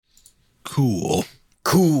Cool.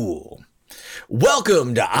 Cool.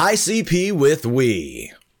 Welcome to ICP with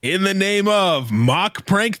We. In the name of mock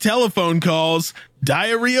prank telephone calls,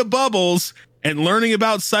 diarrhea bubbles, and learning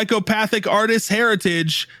about psychopathic artists'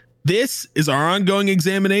 heritage, this is our ongoing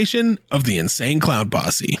examination of the Insane Clown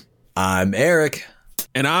Posse. I'm Eric.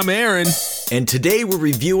 And I'm Aaron. And today we're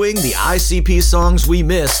reviewing the ICP Songs We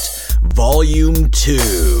Missed, Volume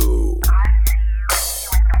 2.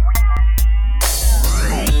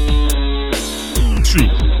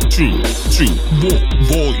 Volume 2.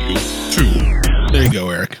 There you go,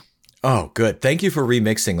 Eric. Oh, good. Thank you for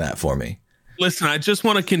remixing that for me. Listen, I just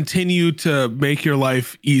want to continue to make your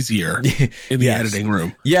life easier in the editing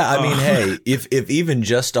room. Yeah, I mean, hey, if even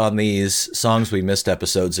just on these Songs We Missed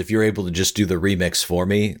episodes, if you're able to just do the remix for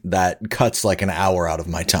me, that cuts like an hour out of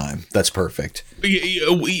my time. That's perfect.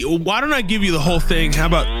 Why don't I give you the whole thing? How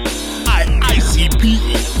about ICP?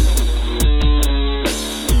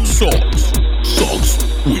 Songs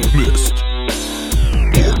We Missed.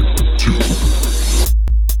 Part 2.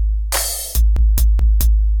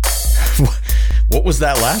 What was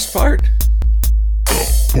that last part?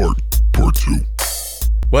 Part 2.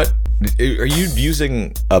 What? Are you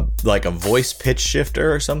using a voice pitch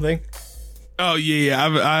shifter or something? Oh yeah.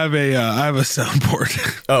 I have a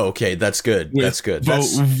soundboard. Oh, okay, that's good. That's good.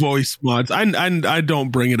 Voice mods. I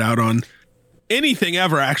don't bring it out on anything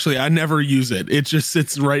ever. Actually, I never use it. It just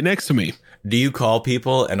sits right next to me. Do you call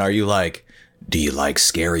people and are you like, do you like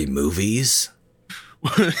scary movies?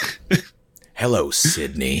 Hello,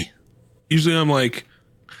 Sydney. Usually I'm like,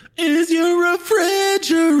 is your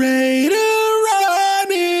refrigerator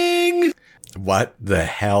running? What the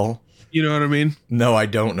hell? You know what I mean? No, I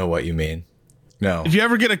don't know what you mean. No. If you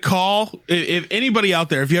ever get a call, if anybody out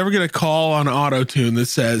there, if you ever get a call on auto-tune that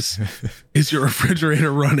says, is your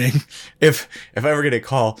refrigerator running? If I ever get a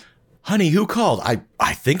call, honey, who called? I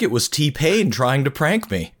think it was T-Pain trying to prank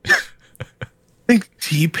me. I think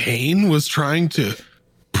T-Pain was trying to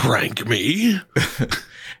prank me.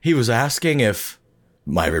 He was asking if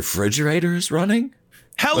my refrigerator is running.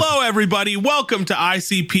 Hello, everybody. Welcome to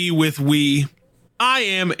ICP with We. I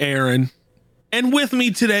am Aaron. And with me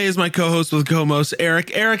today is my co-host with co-most,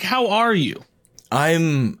 Eric. Eric, how are you?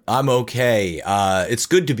 I'm okay. It's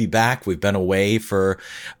good to be back. We've been away for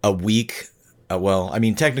a week.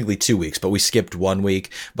 Technically 2 weeks, but we skipped 1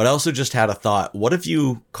 week. But I also just had a thought. What if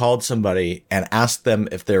you called somebody and asked them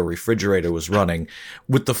if their refrigerator was running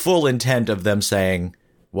with the full intent of them saying,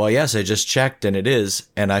 well, yes, I just checked and it is.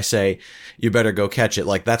 And I say, you better go catch it.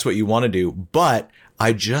 Like, that's what you want to do. But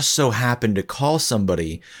I just so happened to call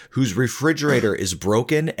somebody whose refrigerator is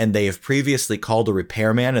broken and they have previously called a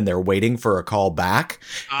repairman and they're waiting for a call back.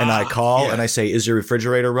 And I call and I say, is your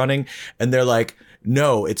refrigerator running? And they're like,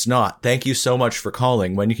 no, it's not. Thank you so much for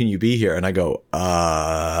calling. When can you be here? And I go,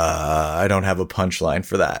 I don't have a punchline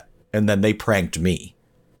for that. And then they pranked me.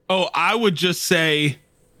 Oh, I would just say,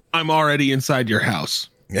 I'm already inside your house.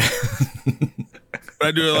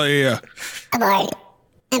 I do it like, yeah. I'm already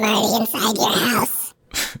inside your house.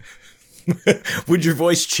 Would your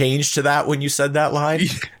voice change to that when you said that line?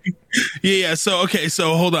 Yeah. So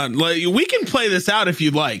hold on. Like, we can play this out if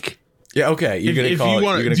you'd like. Yeah. Okay. You're gonna call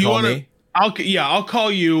me. I'll call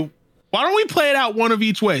you. Why don't we play it out one of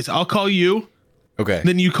each ways? I'll call you. Okay.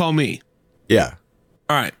 Then you call me. Yeah.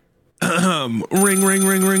 All right. Ring, ring,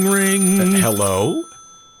 ring, ring, ring. Hello?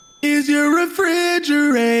 Is your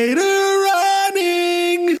refrigerator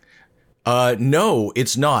running? No,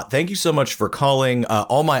 it's not. Thank you so much for calling.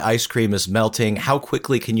 All my ice cream is melting. How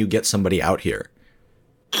quickly can you get somebody out here?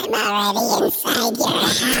 I'm already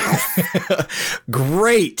inside your house.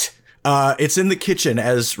 Great. It's in the kitchen,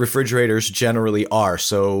 as refrigerators generally are.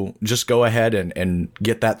 So just go ahead and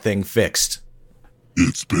get that thing fixed.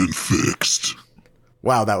 It's been fixed.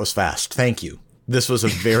 Wow, that was fast. Thank you. This was a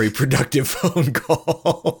very productive phone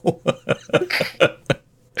call.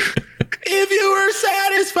 If you were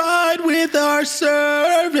satisfied with our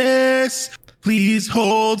service, please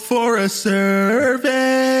hold for a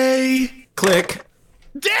survey. Click.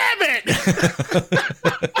 Damn it!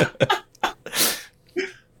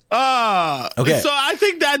 Okay. So I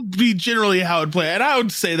think that'd be generally how it'd play, and I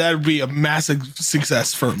would say that would be a massive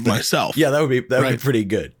success for myself. Yeah, that would be pretty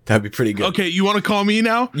good. That'd be pretty good. Okay, you want to call me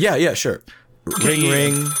now? Yeah, sure. Ring,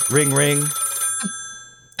 ring, ring, ring.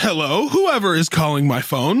 Hello, whoever is calling my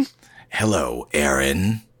phone. Hello,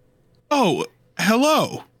 Aaron. Oh,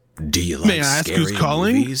 hello. Do you like May I ask scary who's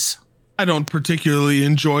calling? movies? I don't particularly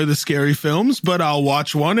enjoy the scary films, but I'll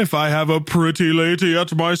watch one if I have a pretty lady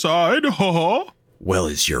at my side. Ha. Well,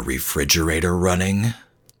 is your refrigerator running?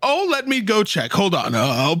 Oh, let me go check. Hold on.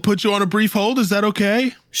 I'll put you on a brief hold. Is that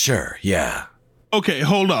okay? Sure, yeah. Okay,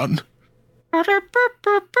 hold on.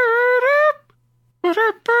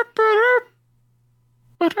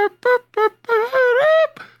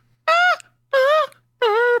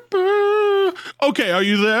 Okay, are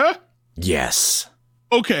you there? Yes.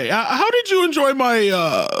 Okay, how did you enjoy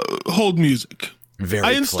my hold music? Very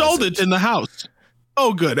I installed pleasant. it in the house.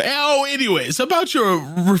 Oh, good. Oh, anyways, about your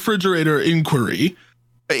refrigerator inquiry,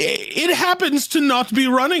 it happens to not be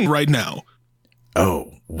running right now.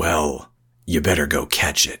 Oh, well, you better go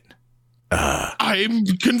catch it. I'm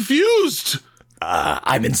confused.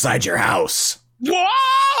 I'm inside your house.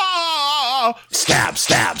 Whoa! Stab,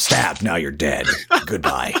 stab, stab. Now you're dead.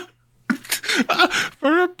 Goodbye.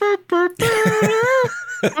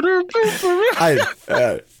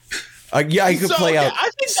 I could play out I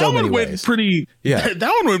think so that many one went ways. pretty. Yeah.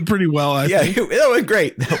 That one went pretty well. I think. That went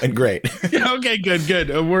great. That went great. Yeah, okay, good.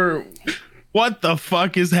 What the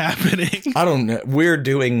fuck is happening? I don't know. We're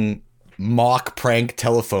doing mock prank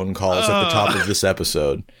telephone calls at the top of this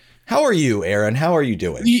episode. How are you, Aaron? How are you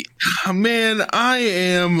doing? Man, I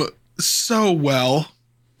am so well.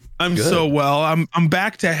 I'm Good. so well. I'm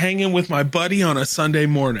back to hanging with my buddy on a Sunday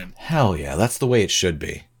morning. Hell yeah, that's the way it should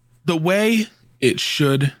be. The way it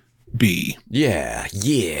should be. Yeah.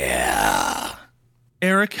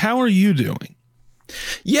 Eric, how are you doing?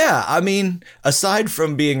 Yeah, I mean, aside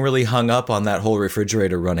from being really hung up on that whole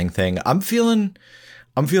refrigerator running thing, I'm feeling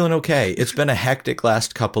okay. It's been a hectic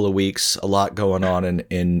last couple of weeks, a lot going on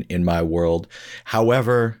in my world.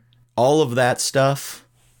 However, all of that stuff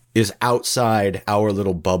is outside our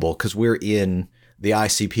little bubble because we're in the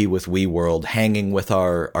ICP with WeWorld, hanging with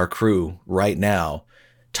our crew right now,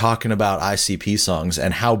 talking about ICP songs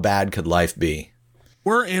and how bad could life be.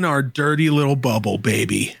 We're in our dirty little bubble,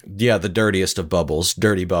 baby. Yeah, the dirtiest of bubbles,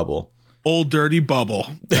 dirty bubble. Old dirty bubble.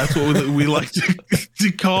 That's what we like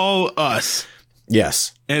to call us.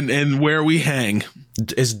 Yes. And where we hang.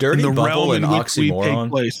 Is dirty in the bubble realm an in which we take oxymoron?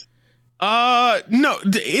 place. No.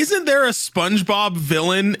 Isn't there a SpongeBob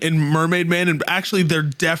villain in Mermaid Man? And actually, there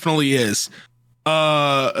definitely is.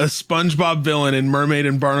 A SpongeBob villain in Mermaid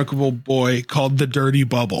and Barnacle Boy called the Dirty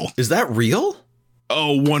Bubble. Is that real?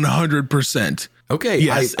 Oh, 100%. Okay.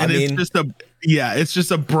 Yes, I mean, it's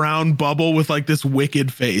just a brown bubble with like this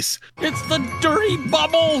wicked face. It's the dirty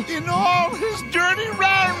bubble in all his dirty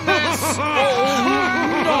roundness.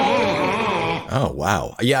 Oh, no. oh,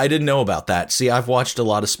 wow. Yeah, I didn't know about that. See, I've watched a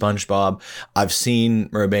lot of SpongeBob. I've seen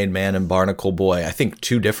Mermaid Man and Barnacle Boy, I think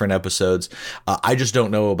 2 different episodes. I just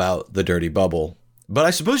don't know about the dirty bubble. But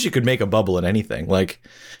I suppose you could make a bubble in anything. Like,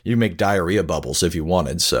 you make diarrhea bubbles if you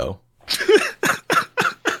wanted, so.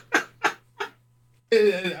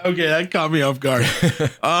 Okay, that caught me off guard.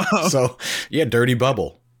 So, yeah, dirty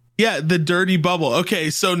bubble. Yeah, the dirty bubble. Okay,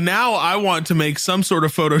 so now I want to make some sort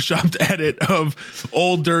of photoshopped edit of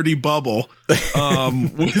old dirty bubble with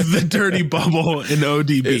the dirty bubble in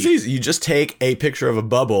ODB. It's easy. You just take a picture of a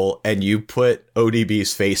bubble and you put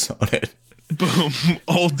ODB's face on it. Boom,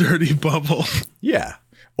 old dirty bubble. Yeah,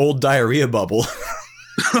 old diarrhea bubble.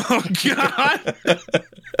 Oh, God.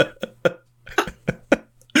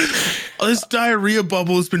 This diarrhea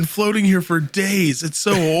bubble has been floating here for days. It's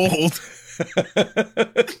so old.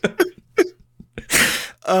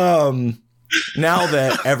 Now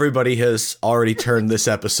that everybody has already turned this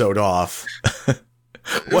episode off,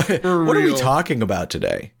 what are we real. talking about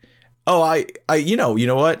today? Oh, I you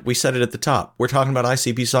know what? We said it at the top. We're talking about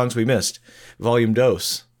ICP songs we missed. Volume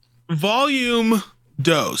Dos. Volume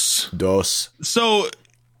Dos. Dos. So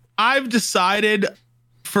I've decided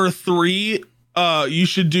for 3, you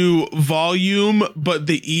should do volume, but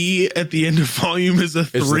the E at the end of volume is a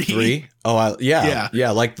 3. Is it 3? Oh, Yeah.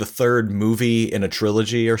 yeah, like the third movie in a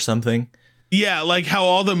trilogy or something. Yeah, like how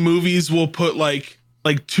all the movies will put like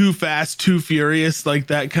Too Fast, Too Furious, like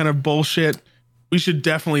that kind of bullshit. We should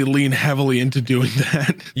definitely lean heavily into doing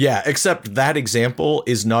that. Yeah, except that example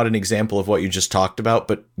is not an example of what you just talked about,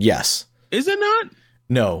 but yes. Is it not?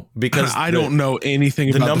 No, because I don't know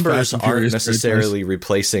anything the about numbers the Fast and aren't Furious necessarily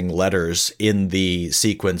replacing letters in the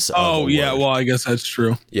sequence of Oh, a yeah, word. well, I guess that's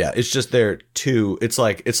true. Yeah, it's just there 2. It's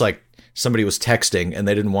like somebody was texting and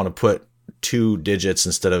they didn't want to put 2 digits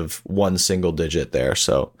instead of 1 single digit there.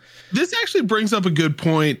 So This actually brings up a good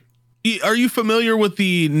point. Are you familiar with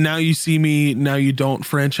the Now You See Me, Now You Don't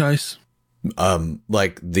franchise?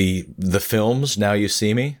 like the films Now You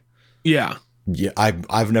See Me. Yeah. Yeah,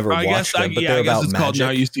 I've never watched them, but they're about it's magic. called Now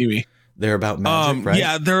You See Me. They're about magic, right?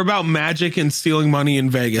 Yeah, they're about magic and stealing money in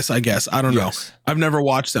Vegas, I guess. I don't know. Yes. I've never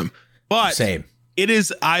watched them. But Same. it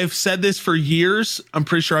is, I've said this for years. I'm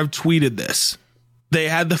pretty sure I've tweeted this. They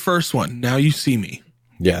had the first one, Now You See Me.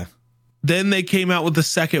 Yeah. Then they came out with the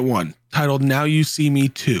second one titled Now You See Me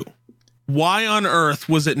 2. why on earth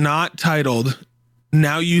was it not titled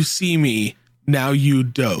Now You See Me, Now You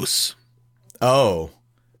Dose? Oh,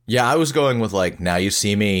 yeah, I was going with like Now You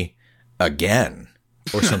See Me Again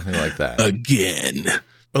or something like that. Again.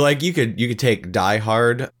 Or like you could take Die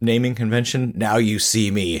Hard naming convention. Now You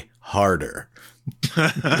See Me Harder.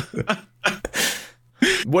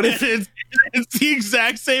 What if it's the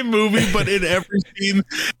exact same movie, but in every scene,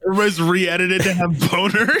 everybody's re-edited to have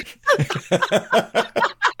boner?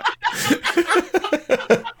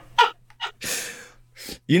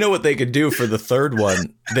 You know what they could do for the third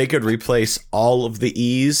one? They could replace all of the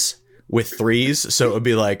E's with threes, so it would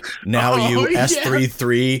be like now you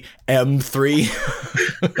S33 M3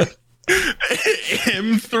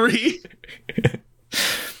 M3.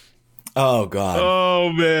 Oh God.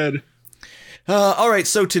 Oh man. All right,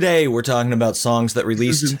 so today we're talking about songs that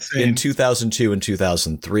released in 2002 and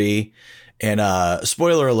 2003. And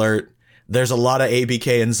spoiler alert, there's a lot of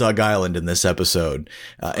ABK and Zug Island in this episode.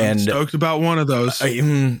 I'm stoked about one of those.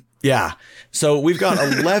 Yeah. So we've got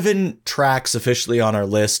 11 tracks officially on our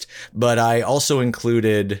list, but I also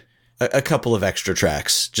included a couple of extra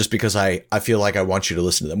tracks just because I feel like I want you to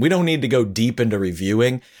listen to them. We don't need to go deep into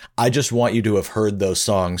reviewing. I just want you to have heard those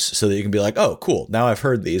songs so that you can be like, oh, cool. Now I've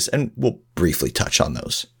heard these, and we'll briefly touch on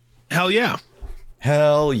those. Hell yeah.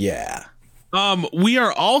 Hell yeah. We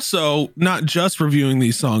are also not just reviewing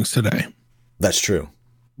these songs today. That's true.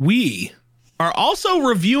 We are also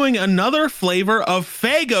reviewing another flavor of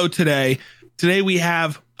Faygo today. Today we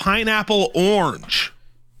have pineapple orange.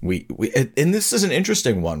 We and this is an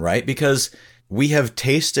interesting one, right? Because we have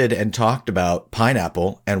tasted and talked about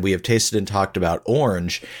pineapple, and we have tasted and talked about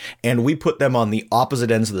orange, and we put them on the opposite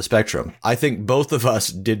ends of the spectrum. I think both of us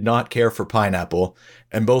did not care for pineapple,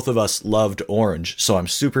 and both of us loved orange. So I'm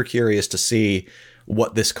super curious to see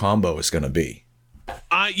what this combo is going to be.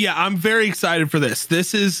 Yeah, I'm very excited for this.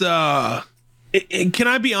 This is, can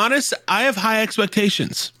I be honest? I have high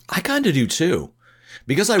expectations. I kind of do too,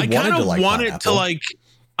 because I wanted to like pineapple.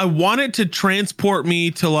 I want it to transport me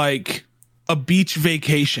to like a beach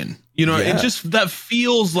vacation. You know, Yeah. It just, that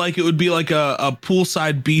feels like it would be like a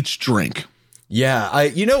poolside beach drink. Yeah,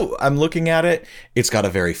 I'm looking at it. It's got a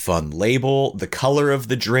very fun label. The color of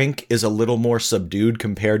the drink is a little more subdued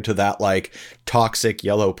compared to that like toxic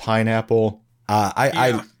yellow pineapple.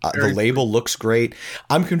 The label looks great.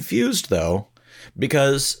 I'm confused though,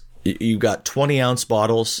 because you got 20-ounce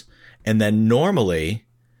bottles, and then normally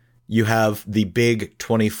you have the big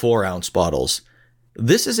 24-ounce bottles.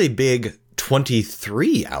 This is a big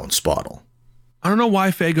 23-ounce bottle. I don't know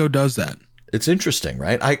why Faygo does that. It's interesting,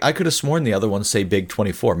 right? I could have sworn the other ones say big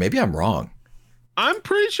 24. Maybe I'm wrong. I'm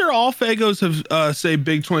pretty sure all Faygos have say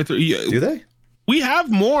big 23. Do they? We have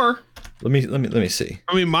more. Let me see.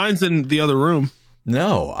 I mean, mine's in the other room.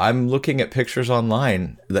 No, I'm looking at pictures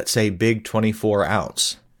online that say big 24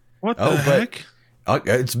 ounce. What the heck?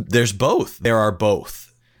 There's both. There are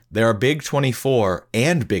both. There are big 24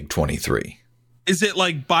 and big 23. Is it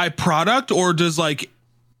like by product, or does like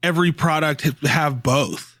every product have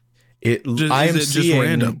both? I'm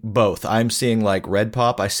seeing both. I'm seeing like Red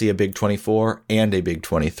Pop. I see a big 24 and a big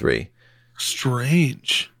 23.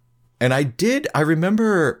 Strange. And I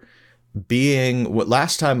remember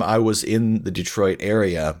last time I was in the Detroit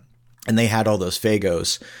area and they had all those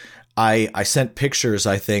Faygos. I sent pictures,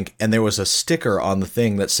 I think, and there was a sticker on the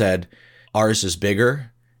thing that said ours is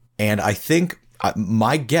bigger. And I think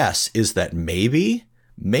my guess is that maybe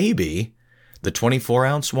the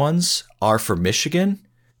 24-ounce ones are for Michigan.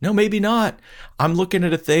 No, maybe not. I'm looking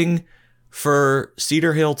at a thing for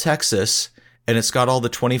Cedar Hill, Texas, and it's got all the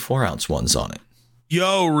 24-ounce ones on it.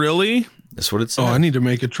 Yo, really? That's what it said. Oh, I need to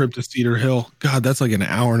make a trip to Cedar Hill. God, that's like an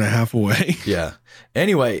hour and a half away. Yeah.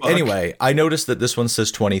 Anyway, I noticed that this one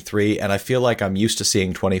says 23, and I feel like I'm used to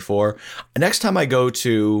seeing 24. Next time I go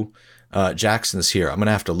to Jackson's here, I'm going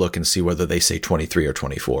to have to look and see whether they say 23 or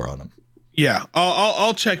 24 on them. Yeah,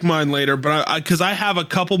 I'll check mine later, but because I have a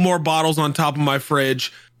couple more bottles on top of my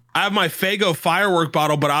fridge. I have my Faygo firework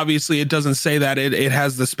bottle, but obviously it doesn't say that. It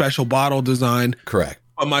has the special bottle design. Correct.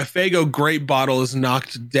 But my Faygo grape bottle is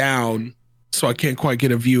knocked down, so I can't quite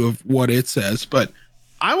get a view of what it says. But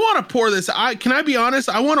I want to pour this. Can I be honest?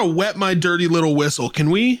 I want to wet my dirty little whistle. Are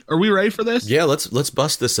we ready for this? Yeah, let's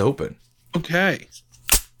bust this open. Okay.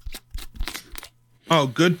 Oh,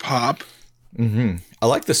 good pop. Mm-hmm. I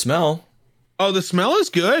like the smell. Oh, the smell is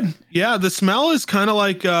good. Yeah, the smell is kind of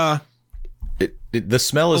like the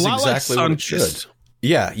smell is exactly what it should.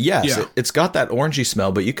 Yeah, yes. Yeah. It's got that orangey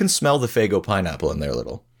smell, but you can smell the Faygo pineapple in there a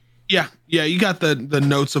little. Yeah, you got the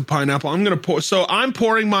notes of pineapple. I'm going to pour. So I'm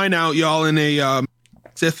pouring mine out, y'all, in a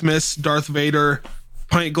Sith Miss Darth Vader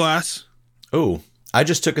pint glass. Oh, I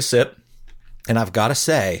just took a sip. And I've got to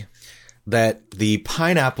say that the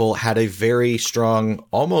pineapple had a very strong,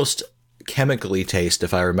 almost chemically taste,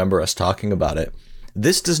 if I remember us talking about it.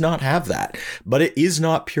 This does not have that, but it is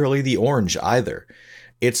not purely the orange either.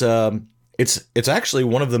 It's actually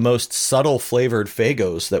one of the most subtle flavored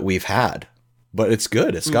Faygos that we've had, but it's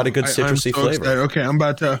good. It's got a good citrusy flavor. Excited. Okay, I'm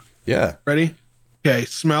about to. Yeah. Ready? Okay,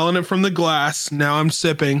 smelling it from the glass. Now I'm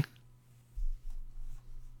sipping.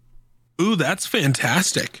 Ooh, that's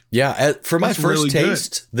fantastic. Yeah, for my That's first really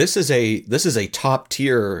taste, this is a top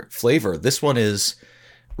tier flavor. This one is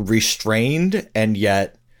restrained and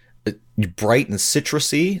yet bright and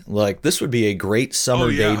citrusy. Like, this would be a great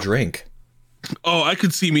summer day drink. Oh, I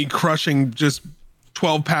could see me crushing just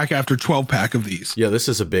 12 pack after 12 pack of these. Yeah, this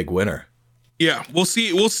is a big winner. Yeah, we'll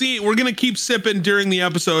see. We're going to keep sipping during the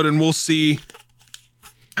episode and we'll see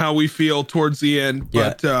how we feel towards the end.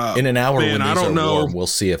 Yeah, But in an hour man, when I these don't are know. warm, we'll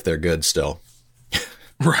see if they're good still.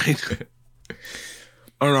 Right.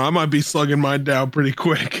 I don't know. I might be slugging mine down pretty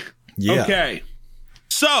quick. Yeah. Okay.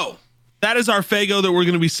 So that is our Faygo that we're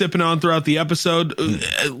going to be sipping on throughout the episode.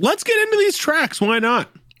 Let's get into these tracks. Why not?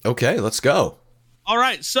 Okay, let's go. All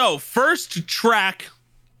right. So first track.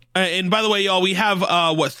 And by the way, y'all, we have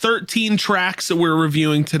 13 tracks that we're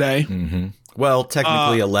reviewing today. Mm-hmm. Well,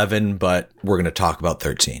 technically 11, but we're going to talk about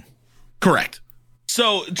 13. Correct.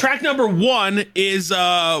 So track number 1 is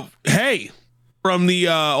Hey, from the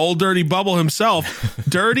Old Dirty Bubble himself,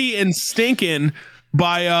 Dirty and Stinkin'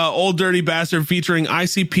 by Old Dirty Bastard featuring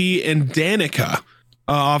ICP and Danica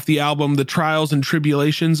off the album The Trials and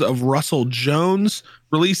Tribulations of Russell Jones,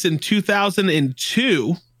 released in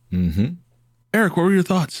 2002. Mm-hmm. Eric, what were your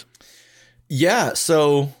thoughts? Yeah,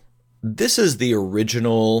 so this is the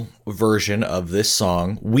original version of this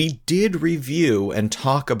song. We did review and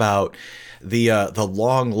talk about the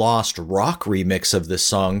long lost rock remix of this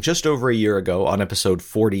song just over a year ago on episode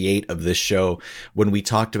 48 of this show, when we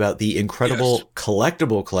talked about the incredible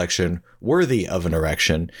collectible collection Worthy of an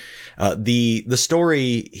Erection. The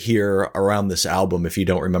story here around this album, if you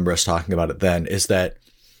don't remember us talking about it then, is that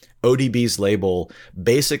ODB's label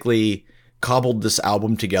basically cobbled this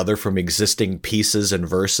album together from existing pieces and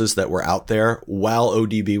verses that were out there while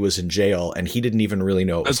ODB was in jail, and he didn't even really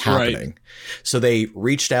know it was happening. Right. So they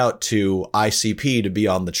reached out to ICP to be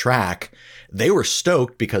on the track. They were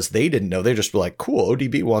stoked because they didn't know. They just were like, cool,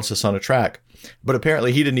 ODB wants us on a track. But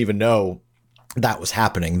apparently he didn't even know that was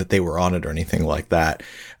happening, that they were on it or anything like that.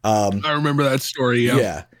 I remember that story.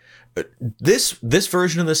 Yeah. This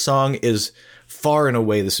version of this song is far and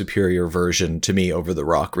away the superior version to me over the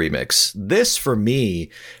rock remix. This, for me,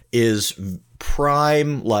 is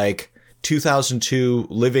prime, like, 2002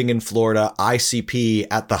 living in Florida ICP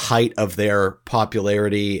at the height of their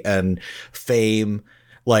popularity and fame.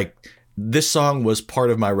 Like, this song was part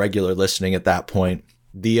of my regular listening at that point.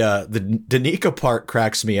 The Danica part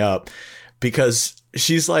cracks me up because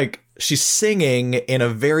she's singing in a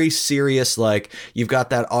very serious, like, you've got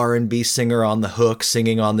that R&B singer on the hook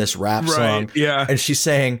singing on this rap song. Yeah. And she's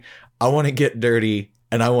saying, I want to get dirty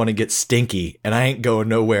and I want to get stinky, and I ain't going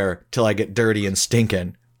nowhere till I get dirty and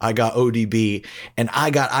stinking. I got ODB and I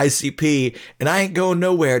got ICP and I ain't going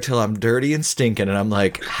nowhere till I'm dirty and stinking. And I'm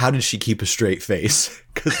like, how did she keep a straight face?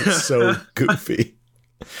 Because it's so goofy.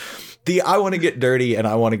 The I want to get dirty and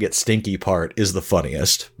I want to get stinky part is the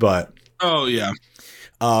funniest, but oh yeah.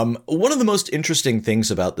 One of the most interesting things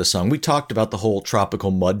about this song, we talked about the whole tropical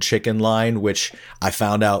mud chicken line, which I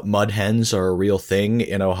found out mud hens are a real thing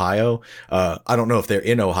in Ohio. I don't know if they're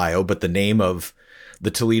in Ohio, but the name of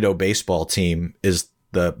the Toledo baseball team is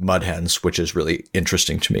the Mud Hens, which is really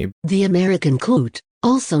interesting to me. The American coot,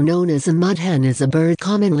 also known as a mud hen, is a bird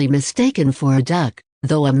commonly mistaken for a duck,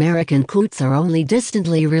 though American coots are only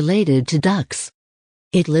distantly related to ducks.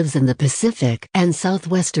 It lives in the Pacific and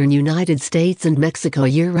southwestern United States and Mexico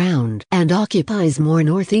year-round, and occupies more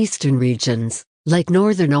northeastern regions, like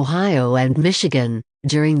northern Ohio and Michigan,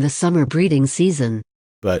 during the summer breeding season.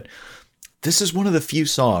 But this is one of the few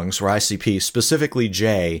songs where ICP, specifically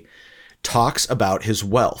Jay, talks about his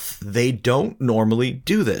wealth. They don't normally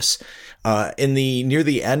do this. Near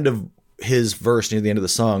the end of his verse, near the end of the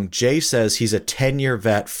song, Jay says he's a 10-year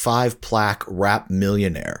vet, 5-plaque rap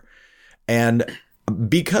millionaire. And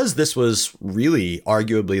because this was really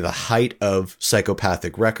arguably the height of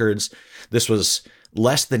Psychopathic Records, this was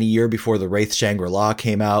less than a year before the Wraith Shangri-La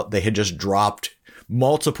came out. They had just dropped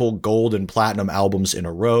multiple gold and platinum albums in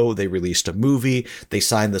a row. They released a movie. They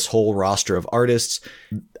signed this whole roster of artists.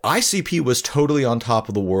 ICP was totally on top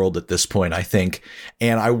of the world at this point, I think.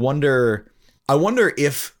 And I wonder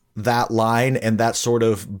if that line and that sort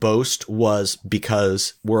of boast was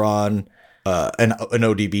because we're on an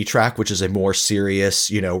ODB track, which is a more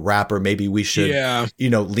serious, rapper. Maybe we should,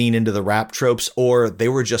 lean into the rap tropes, or they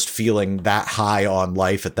were just feeling that high on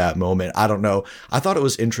life at that moment. I don't know. I thought it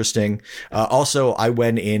was interesting. Also, I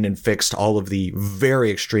went in and fixed all of the very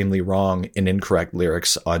extremely wrong and incorrect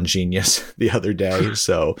lyrics on Genius the other day.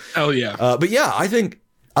 So, hell yeah. But yeah, I think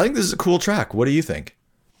this is a cool track. What do you think?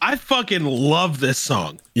 I fucking love this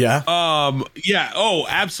song. Yeah. Yeah. Oh,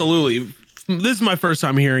 absolutely. This is my first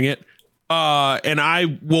time hearing it. And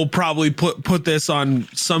I will probably put this on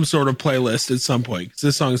some sort of playlist at some point, because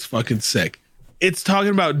this song is fucking sick. It's talking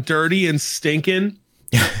about dirty and stinking,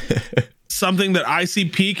 something that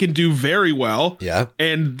ICP can do very well. Yeah.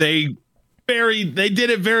 And they did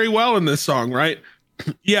it very well in this song, right?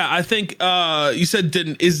 Yeah, I think you said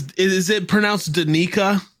is it pronounced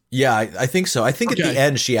Danica? Yeah, I think so. I think at the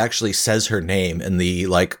end she actually says her name in the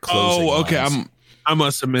closing. Oh, okay. lines. I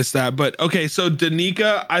must have missed that. But okay, so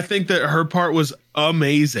Danica, I think that her part was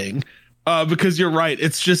amazing. Because you're right,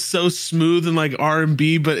 it's just so smooth and like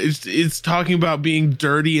R&B, but it's talking about being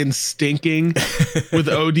dirty and stinking with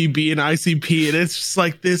ODB and ICP, and it's just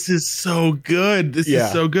like, this is so good. This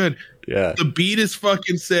is so good. Yeah. The beat is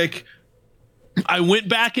fucking sick. I went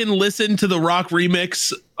back and listened to the rock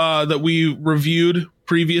remix that we reviewed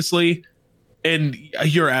previously, and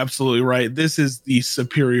you're absolutely right. This is the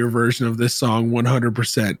superior version of this song,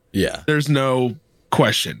 100%. Yeah. There's no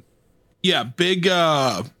question. Yeah, big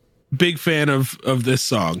fan of this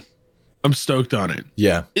song. I'm stoked on it.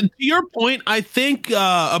 Yeah. And to your point, I think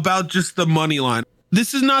about just the money line.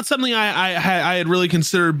 This is not something I had really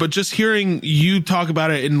considered, but just hearing you talk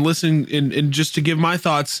about it and listening and just to give my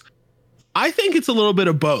thoughts, I think it's a little bit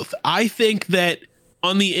of both. I think that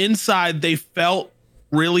on the inside, they felt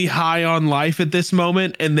really high on life at this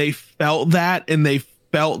moment, and they felt that, and they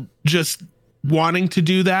felt just wanting to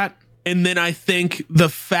do that. And then I think the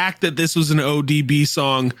fact that this was an ODB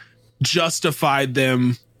song justified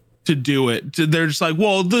them to do it. They're just like,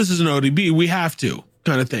 well, this is an ODB, we have to,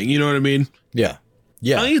 kind of thing. You know what I mean? Yeah.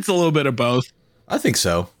 Yeah. I think it's a little bit of both. I think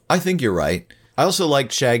so. I think you're right. I also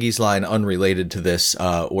liked Shaggy's line unrelated to this,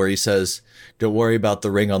 where he says, "Don't worry about the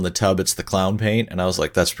ring on the tub, it's the clown paint." And I was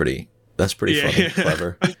like, that's pretty funny,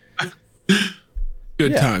 clever.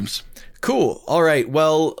 Good times. Cool. All right.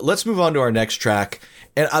 Well, let's move on to our next track.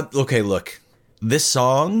 And okay, look, this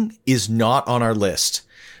song is not on our list,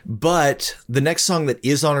 but the next song that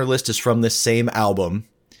is on our list is from this same album,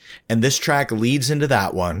 and this track leads into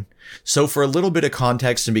that one. So for a little bit of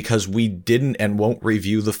context, and because we didn't and won't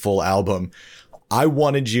review the full album, I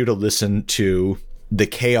wanted you to listen to The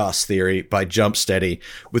Chaos Theory by Jump Steady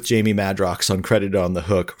with Jamie Madrox uncredited on the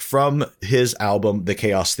hook from his album, The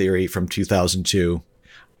Chaos Theory from 2002.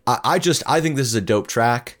 I think this is a dope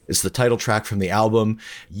track. It's the title track from the album.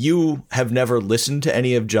 You have never listened to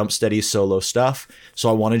any of Jump Steady's solo stuff, so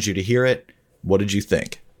I wanted you to hear it. What did you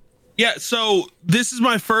think? Yeah, so this is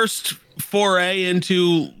my first foray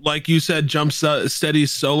into, like you said, Jump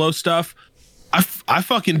Steady's solo stuff. I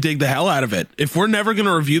fucking dig the hell out of it. If we're never going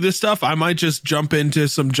to review this stuff, I might just jump into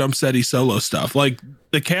some Jump Steady solo stuff. Like,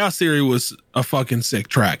 The Chaos Theory was a fucking sick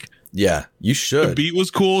track. Yeah, you should. The beat was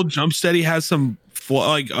cool. Jump Steady has some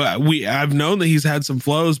I've known that he's had some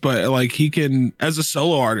flows, but like he can, as a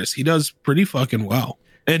solo artist, he does pretty fucking well.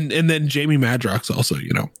 And then Jamie Madrox also,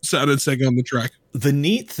 sounded sick on the track. The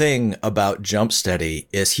neat thing about Jump Steady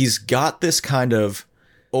is he's got this kind of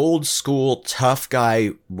old school tough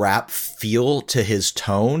guy rap feel to his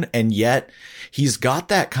tone, and yet he's got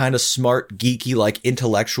that kind of smart, geeky, like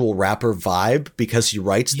intellectual rapper vibe because he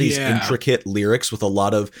writes these intricate lyrics with a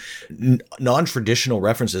lot of non-traditional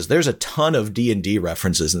references. There's a ton of D&D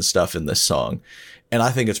references and stuff in this song, and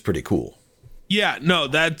I think it's pretty cool. Yeah, no,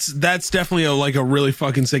 that's definitely a really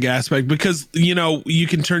fucking sick aspect, because you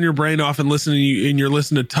can turn your brain off and listen and you're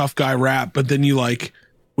listening to tough guy rap, but then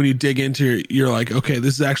when you dig into it, you're like, okay,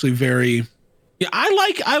 this is actually very,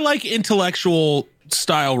 I like intellectual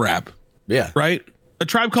style rap. Yeah. Right. A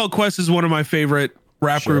Tribe Called Quest is one of my favorite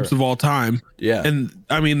rap groups of all time. Yeah. And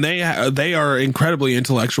I mean, they are incredibly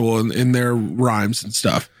intellectual in their rhymes and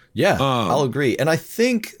stuff. Yeah, I'll agree. And I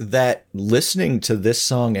think that listening to this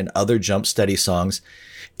song and other Jump Steady songs,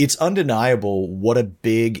 it's undeniable what a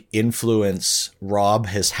big influence Rob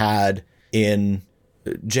has had in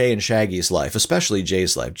Jay and Shaggy's life, especially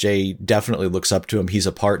Jay's life. Jay definitely looks up to him. He's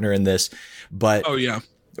a partner in this. But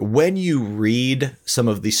when you read some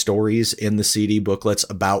of the stories in the CD booklets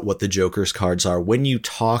about what the Joker's cards are, when you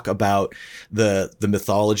talk about the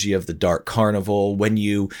mythology of the Dark Carnival, when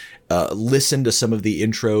you listen to some of the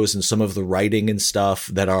intros and some of the writing and stuff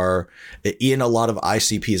that are in a lot of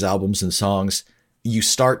ICP's albums and songs, you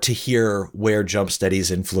start to hear where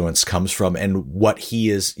Jumpsteady's influence comes from and what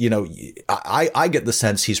he is, I get the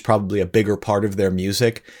sense he's probably a bigger part of their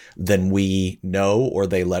music than we know or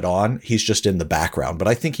they let on. He's just in the background, but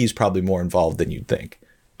I think he's probably more involved than you'd think.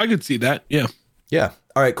 I could see that. Yeah. Yeah.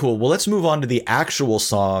 All right, cool. Well, let's move on to the actual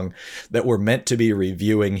song that we're meant to be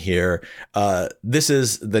reviewing here. This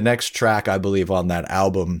is the next track, I believe, on that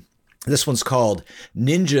album. This one's called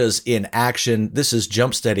Ninjas in Action. This is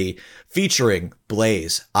Jumpsteady featuring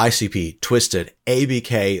Blaze, ICP, Twisted,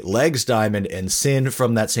 ABK, Legs Diamond, and Sin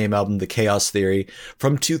from that same album, The Chaos Theory,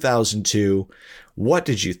 from 2002. What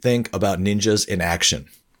did you think about Ninjas in Action?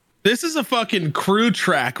 This is a fucking crew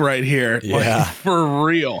track right here. Yeah. Like, for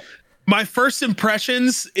real. My first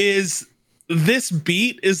impressions is this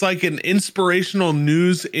beat is like an inspirational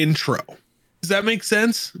news intro. Does that make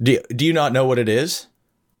sense? Do you not know what it is?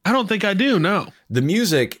 I don't think I do, no. The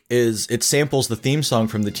music it samples the theme song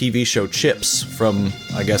from the TV show Chips from,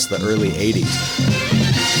 I guess, the early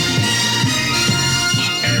 80s.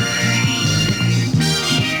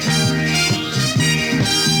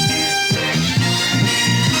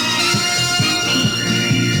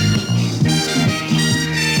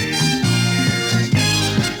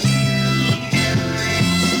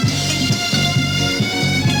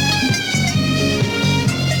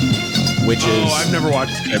 Which is, I've never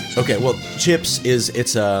watched Chips. Okay, well, Chips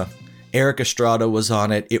it's Eric Estrada was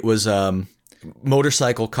on it. It was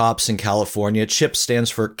motorcycle cops in California. Chips stands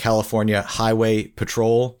for California Highway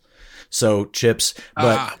Patrol. So Chips,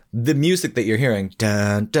 but the music that you're hearing,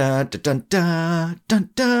 dun dun dun dun dun dun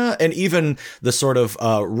dun, and even the sort of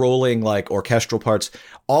rolling like orchestral parts,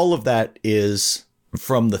 all of that is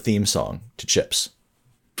from the theme song to Chips.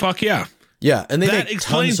 Fuck yeah. Yeah, and they That make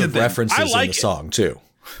explains tons of it then. references I like in the it. song too.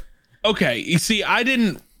 Okay, you see, I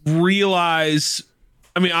didn't realize.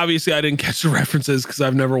 I mean, obviously, I didn't catch the references because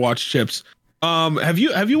I've never watched Chips. Have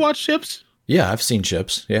you watched Chips? Yeah, I've seen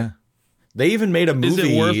Chips. Yeah, they even made a Is it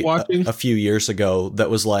movie worth watching? a few years ago that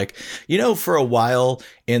was like, for a while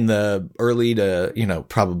in the early to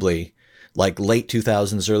probably like late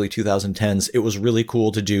 2000s, early 2010s, it was really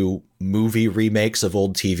cool to do movie remakes of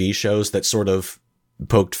old TV shows that sort of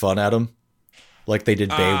poked fun at them. Like they did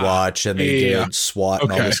Baywatch and they did SWAT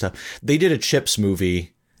and all this stuff. They did a Chips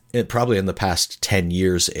movie probably in the past 10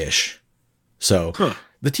 years-ish. So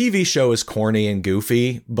the TV show is corny and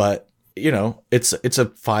goofy, but, it's a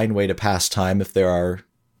fine way to pass time if there are,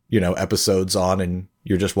 episodes on and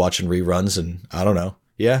you're just watching reruns and I don't know.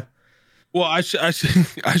 Yeah. Well, I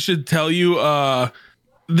should tell you,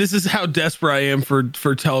 this is how desperate I am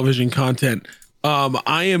for television content.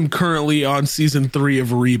 I am currently on season 3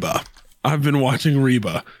 of Reba. I've been watching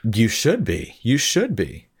Reba. You should be. You should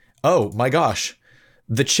be. Oh my gosh.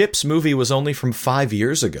 The Chips movie was only from 5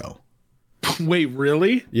 years ago. Wait,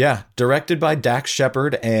 really? Yeah. Directed by Dax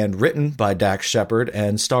Shepard and written by Dax Shepard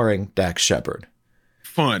and starring Dax Shepard.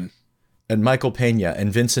 Fun. And Michael Pena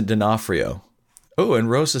and Vincent D'Onofrio. Oh, and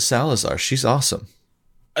Rosa Salazar. She's awesome.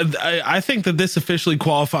 I think that this officially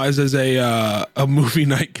qualifies as a movie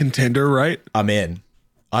night contender, right? I'm in.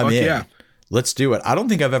 I'm in. Yeah. Let's do it. I don't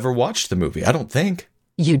think I've ever watched the movie. I don't think.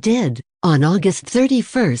 You did, on August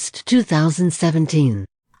 31st, 2017.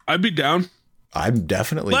 I'd be down. I'm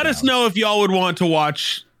definitely Let down. us know if y'all would want to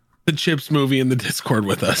watch the Chips movie in the Discord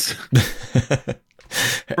with us.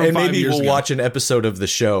 And maybe we'll watch an episode of the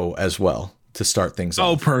show as well to start things off.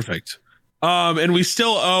 Oh, perfect. And we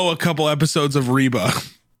still owe a couple episodes of Reba.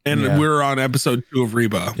 And we're on episode 2 of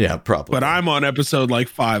Reba. Yeah, probably. But I'm on episode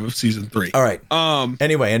 5 of season 3. All right.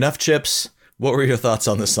 Anyway, enough Chips. What were your thoughts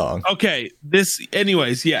on the song? Okay.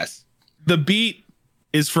 Anyways, yes. The beat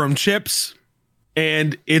is from Chips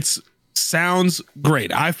and it sounds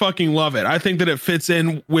great. I fucking love it. I think that it fits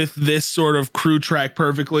in with this sort of crew track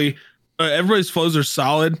perfectly. Everybody's flows are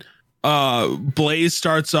solid. Blaze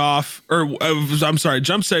starts off,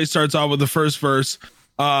 Jumpsteady starts off with the first verse,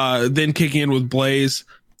 then kicking in with Blaze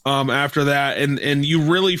after that. And you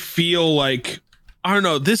really feel like, I don't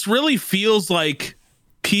know, this really feels like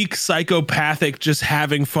peak psychopathic just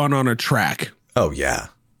having fun on a track. Oh, yeah.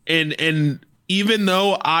 And even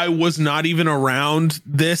though I was not even around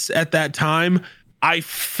this at that time, I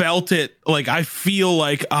felt it. Like, I feel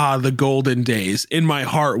like, the golden days in my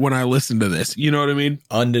heart when I listen to this. You know what I mean?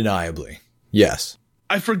 Undeniably. Yes.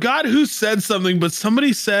 I forgot who said something, but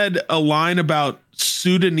somebody said a line about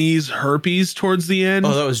Sudanese herpes towards the end.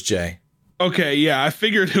 Oh, that was Jay. Okay, yeah, I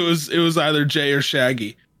figured it was either Jay or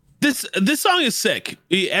Shaggy. This song is sick.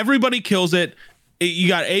 Everybody kills it. You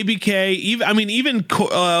got ABK, even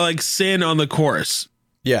like Sin on the chorus.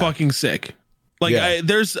 Yeah. Fucking sick. Like Yeah.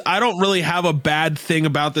 I don't really have a bad thing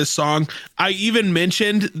about this song. I even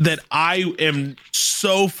mentioned that I am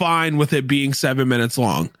so fine with it being 7 minutes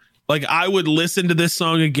long. Like I would listen to this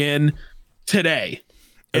song again today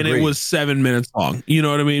and Agreed. it was 7 minutes long. You know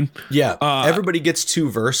what I mean? Yeah. Everybody gets 2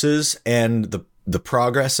 verses and the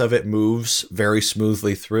progress of it moves very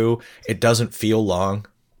smoothly through. It doesn't feel long.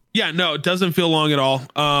 Yeah, no, it doesn't feel long at all.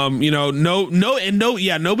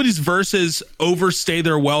 Nobody's verses overstay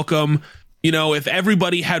their welcome. You know, if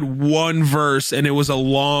everybody had one verse and it was a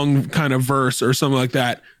long kind of verse or something like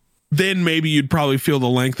that, then maybe you'd probably feel the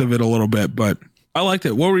length of it a little bit. But I liked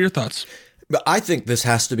it. What were your thoughts? I think this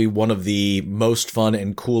has to be one of the most fun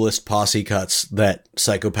and coolest posse cuts that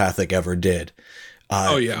Psychopathic ever did.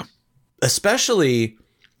 Oh, yeah. Especially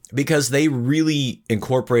because they really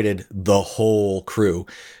incorporated the whole crew.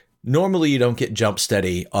 Normally, you don't get Jump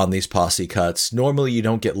Steady on these posse cuts. Normally, you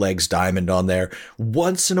don't get Legs Diamond on there.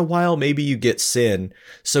 Once in a while, maybe you get Sin.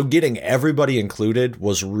 So getting everybody included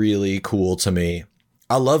was really cool to me.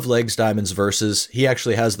 I love Legs Diamond's verses. He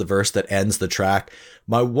actually has the verse that ends the track.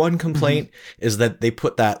 My one complaint is that they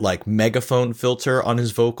put that like megaphone filter on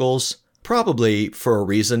his vocals, probably for a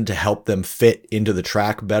reason to help them fit into the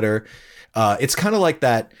track better. It's kind of like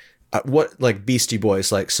that. What like Beastie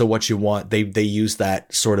Boys, like So What You Want, they use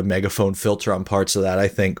that sort of megaphone filter on parts of that, I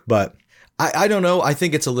think. But I don't know. I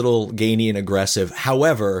think it's a little gainy and aggressive.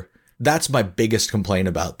 However, that's my biggest complaint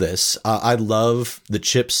about this. I love the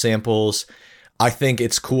chip samples. I think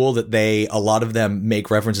it's cool that a lot of them make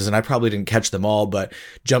references, and I probably didn't catch them all, but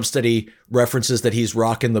Jump Steady references that he's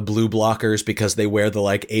rocking the blue blockers because they wear the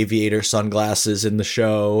like aviator sunglasses in the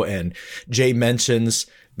show. And Jay mentions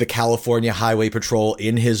the California Highway Patrol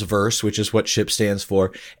in his verse, which is what CHIP stands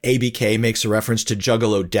for. ABK makes a reference to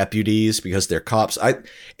Juggalo deputies because they're cops.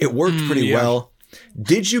 It worked pretty well.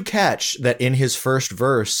 Did you catch that in his first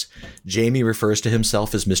verse, Jamie refers to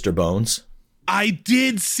himself as Mr. Bones? I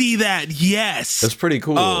did see that. Yes. That's pretty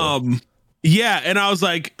cool. Yeah. And I was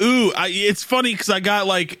like, ooh, it's funny because I got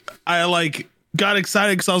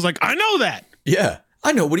excited because I was like, I know that. Yeah,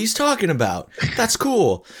 I know what he's talking about. That's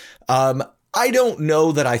cool. I don't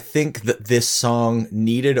know that I think that this song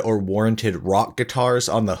needed or warranted rock guitars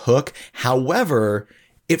on the hook. However,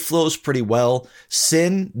 it flows pretty well.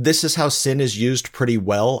 This is how Sin is used pretty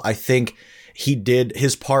well. I think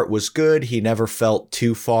his part was good. He never felt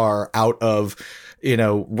too far out of,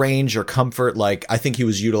 range or comfort. Like, I think he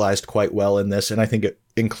was utilized quite well in this, and I think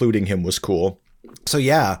including him was cool. So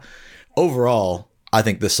yeah, overall, I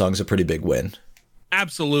think this song's a pretty big win.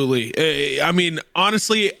 Absolutely. I mean,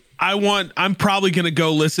 honestly, I'm probably going to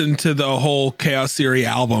go listen to the whole Chaos Theory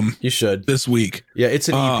album. You should. This week. Yeah, it's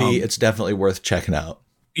an EP. It's definitely worth checking out.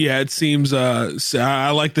 Yeah, it seems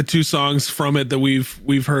I like the 2 songs from it that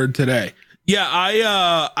we've heard today. Yeah,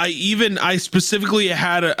 I specifically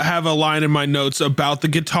have a line in my notes about the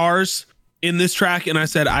guitars in this track, and I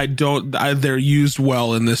said they're used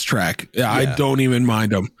well in this track. Yeah. I don't even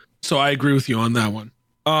mind them. So I agree with you on that one.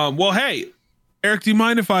 Well, hey, Eric, do you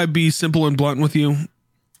mind if I be simple and blunt with you?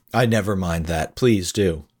 I never mind that. Please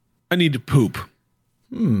do. I need to poop.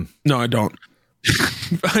 No, I don't.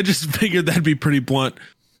 I just figured that'd be pretty blunt.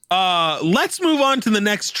 Let's move on to the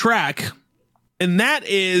next track. And that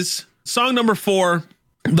is song number 4.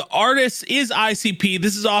 The artist is ICP.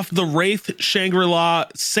 This is off the Wraith Shangri-La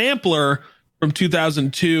sampler from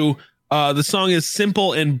 2002. The song is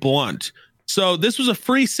Simple and Blunt. So this was a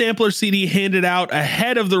free sampler CD handed out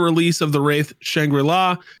ahead of the release of the Wraith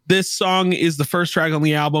Shangri-La. This song is the first track on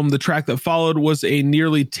the album. The track that followed was a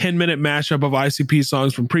nearly 10-minute mashup of ICP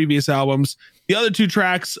songs from previous albums. The other 2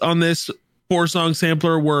 tracks on this 4-song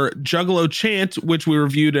sampler were Juggalo Chant, which we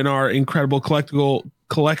reviewed in our Incredible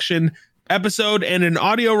Collection episode, and an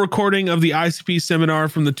audio recording of the ICP seminar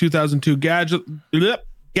from the 2002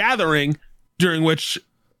 gathering, during which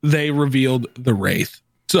they revealed the Wraith.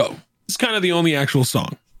 So it's kind of the only actual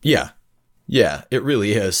song. Yeah, it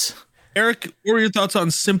really is. Eric, what were your thoughts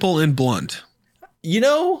on Simple and Blunt?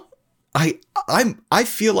 I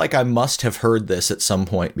feel like I must have heard this at some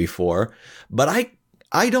point before, but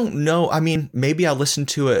I don't know. I mean, maybe I listened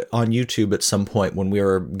to it on YouTube at some point when we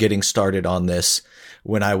were getting started on this,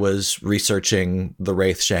 when I was researching the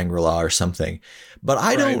Wraith Shangri-La or something. But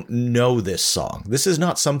I don't know this song. This is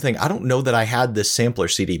not something, I don't know that I had this sampler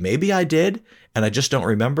CD. Maybe I did, and I just don't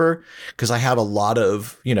remember, because I had a lot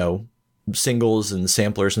of, singles and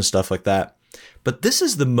samplers and stuff like that. But this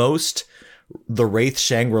is the most the Wraith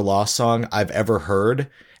Shangri-La song I've ever heard,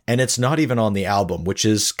 and it's not even on the album, which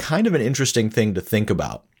is kind of an interesting thing to think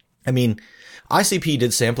about. I mean, ICP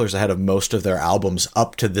did samplers ahead of most of their albums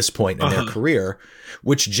up to this point in their career,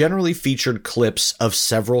 which generally featured clips of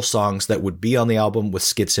several songs that would be on the album with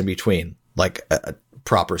skits in between, like a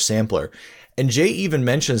proper sampler. And Jay even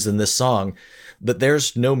mentions in this song that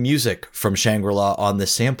there's no music from Shangri-La on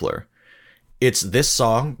this sampler. It's this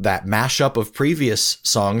song, that mashup of previous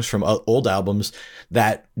songs from old albums,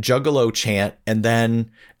 that Juggalo chant, and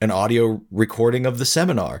then an audio recording of the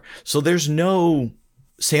seminar. So there's no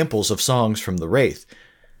samples of songs from the Wraith.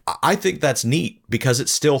 I think that's neat because it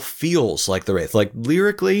still feels like the Wraith. Like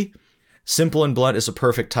lyrically, Simple and Blunt is a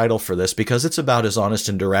perfect title for this because it's about as honest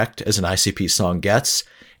and direct as an ICP song gets.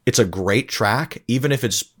 It's a great track, even if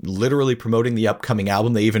it's literally promoting the upcoming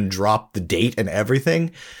album. They even drop the date and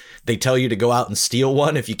everything. They tell you to go out and steal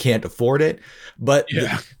one if you can't afford it. But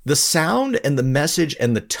the sound and the message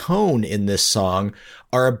and the tone in this song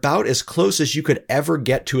are about as close as you could ever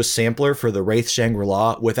get to a sampler for the Wraith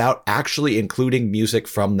Shangri-La without actually including music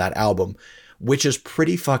from that album, which is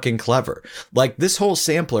pretty fucking clever. Like, this whole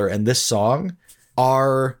sampler and this song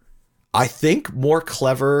are, I think, more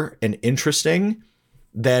clever and interesting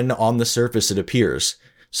than on the surface it appears.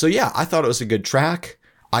 So yeah, I thought it was a good track.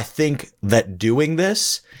 I think that doing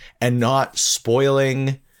this and not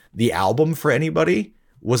spoiling the album for anybody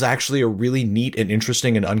was actually a really neat and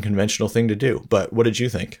interesting and unconventional thing to do. But what did you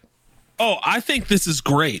think? Oh, I think this is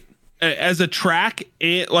great. As a track,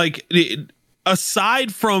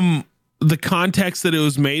 aside from the context that it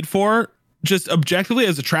was made for, just objectively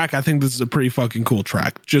as a track, I think this is a pretty fucking cool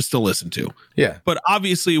track just to listen to. Yeah. But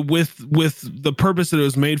obviously with the purpose that it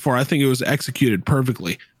was made for, I think it was executed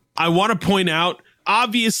perfectly. I want to point out,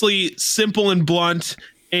 obviously, Simple and Blunt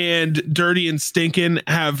and Dirty and Stinkin'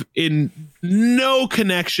 have in no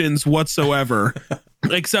connections whatsoever,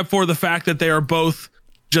 except for the fact that they are both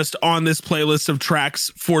just on this playlist of tracks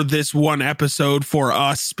for this one episode for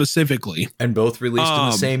us specifically. And both released in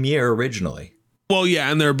the same year originally. Well,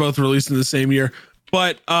 yeah, and they're both released in the same year,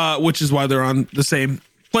 but which is why they're on the same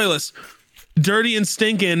playlist. Dirty and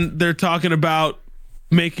Stinkin', they're talking about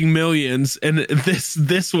making millions, and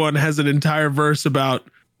this one has an entire verse about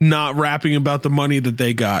not rapping about the money that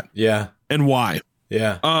they got. Yeah. And why.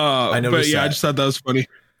 Yeah. I noticed that. I just thought that was funny.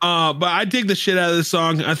 But I dig the shit out of this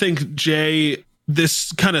song. I think Jay,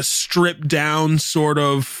 this kind of stripped down sort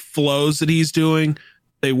of flows that he's doing,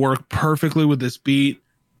 they work perfectly with this beat.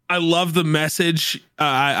 I love the message.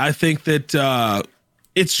 I think that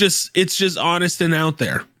it's just honest and out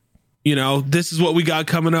there. You know, this is what we got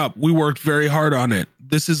coming up. We worked very hard on it.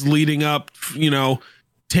 This is leading up,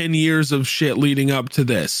 10 years of shit leading up to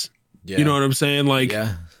this. Yeah. You know what I'm saying? Like,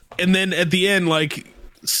 yeah. And then at the end, like,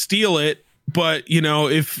 steal it. But,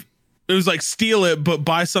 if it was like steal it, but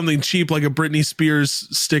buy something cheap, like a Britney Spears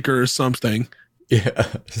sticker or something. Yeah.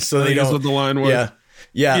 So they don't. What the line was. Yeah.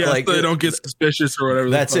 Yeah, like so they don't get suspicious or whatever.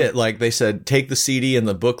 That's it. Like they said, take the CD and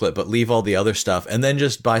the booklet, but leave all the other stuff, and then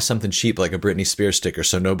just buy something cheap like a Britney Spears sticker,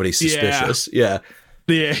 so nobody's suspicious. Yeah.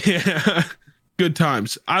 Good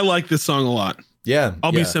times. I like this song a lot. Yeah,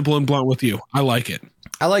 I'll be simple and blunt with you. I like it.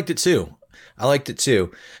 I liked it too.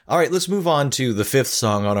 All right, let's move on to the fifth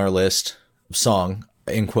song on our list. Song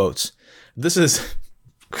in quotes. This is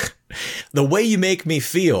 "The Way You Make Me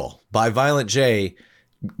Feel" by Violent J.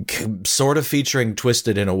 Sort of featuring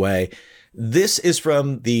Twisted in a way. This is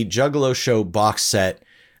from the Juggalo Show box set.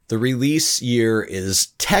 The release year is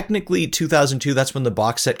technically 2002. That's when the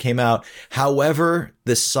box set came out. However,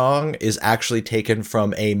 this song is actually taken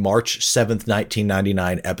from a March 7th,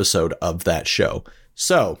 1999 episode of that show.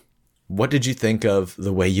 So, what did you think of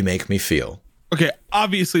The Way You Make Me Feel? Okay,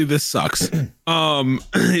 obviously this sucks.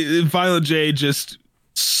 Violent J just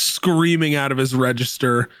screaming out of his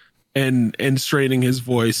register and straining his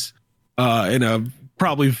voice in a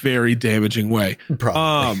probably very damaging way.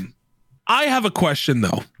 Probably. I have a question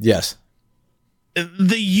though. Yes. The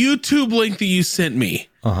YouTube link that you sent me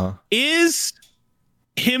is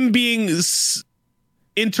him being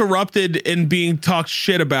interrupted and being talked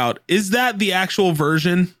shit about. Is that the actual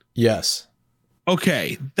version? Yes.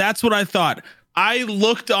 Okay, that's what I thought. I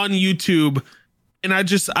looked on YouTube and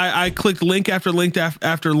I clicked link after link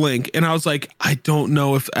after link, and I was like, I don't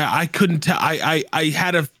know if I couldn't tell. I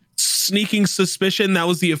had a sneaking suspicion that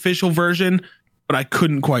was the official version, but I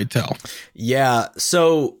couldn't quite tell. Yeah.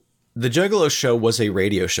 So the Juggalo Show was a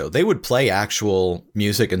radio show. They would play actual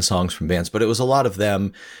music and songs from bands, but it was a lot of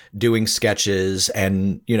them doing sketches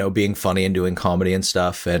and, being funny and doing comedy and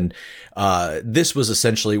stuff. And this was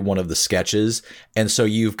essentially one of the sketches. And so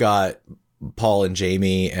you've got Paul and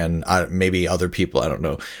Jamie and maybe other people, I don't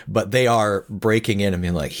know, but they are breaking in and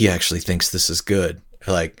being like, he actually thinks this is good.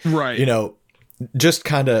 Like, right. just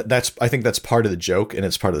kind of, I think that's part of the joke and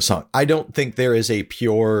it's part of the song. I don't think there is a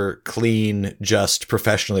pure, clean, just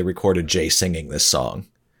professionally recorded Jay singing this song.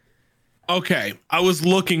 Okay, I was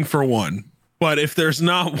looking for one, but if there's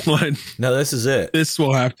not one, no, this is it. This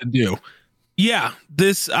will have to do. Yeah,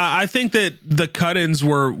 this I think that the cut-ins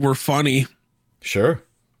were funny. Sure.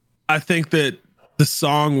 I think that the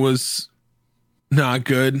song was not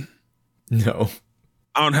good. No,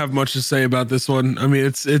 I don't have much to say about this one. I mean,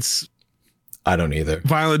 it's. I don't either.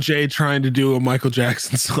 Violent J trying to do a Michael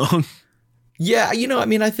Jackson song. Yeah, I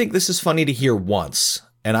mean, I think this is funny to hear once,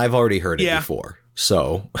 and I've already heard it before.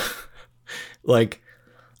 So, like,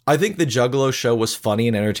 I think the Juggalo show was funny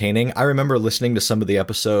and entertaining. I remember listening to some of the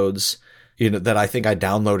episodes, that I think I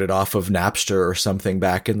downloaded off of Napster or something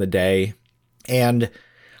back in the day. And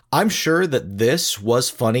I'm sure that this was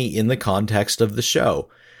funny in the context of the show.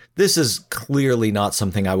 This is clearly not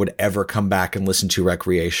something I would ever come back and listen to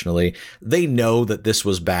recreationally. They know that this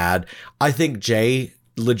was bad. I think Jay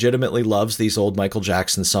legitimately loves these old Michael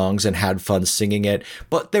Jackson songs and had fun singing it,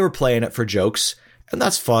 but they were playing it for jokes, and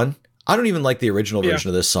that's fun. I don't even like the original version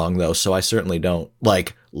of this song, though, so I certainly don't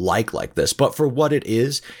like this. But for what it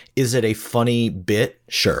is it a funny bit?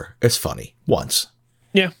 Sure, it's funny. Once.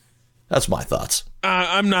 Yeah. That's my thoughts.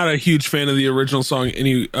 I'm not a huge fan of the original song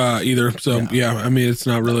either, so yeah, I mean, it's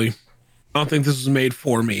not really... I don't think this was made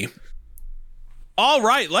for me. All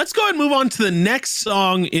right, let's go ahead and move on to the next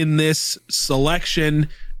song in this selection,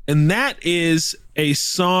 and that is a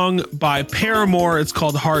song by Paramore. It's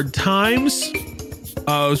called Hard Times. It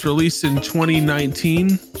was released in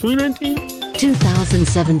 2019.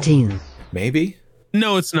 2017. Maybe?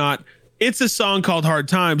 No, it's not. It's a song called Hard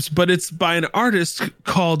Times, but it's by an artist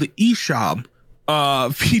called Isham,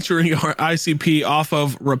 featuring our ICP off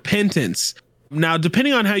of Repentance. Now,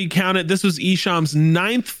 depending on how you count it, this was Isham's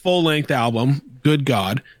 9th full-length album, good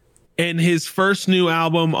God, and his first new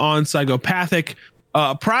album on Psychopathic.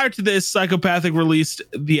 Prior to this, Psychopathic released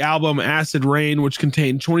the album Acid Rain, which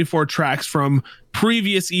contained 24 tracks from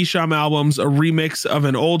previous Isham albums, a remix of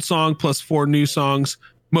an old song, plus 4 new songs,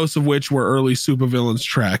 most of which were early Supervillains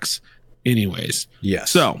tracks anyways.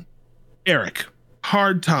 Yes. So, Eric,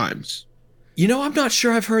 Hard Times. I'm not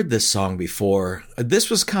sure I've heard this song before.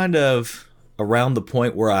 This was kind of around the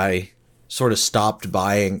point where I sort of stopped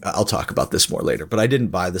buying. I'll talk about this more later, but I didn't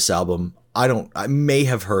buy this album. I may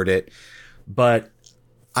have heard it, but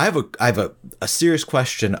I have a serious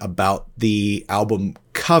question about the album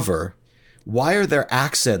cover. Why are there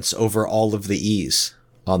accents over all of the E's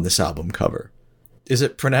on this album cover? Is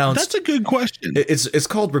it pronounced? That's a good question. It's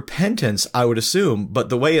called Repentance, I would assume, but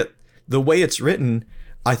the way it's written,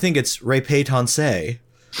 I think it's Repentance.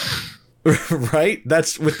 Right?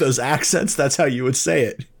 That's with those accents. That's how you would say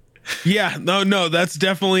it. Yeah, no, that's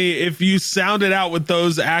definitely, if you sound it out with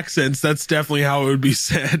those accents, that's definitely how it would be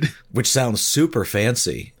said. Which sounds super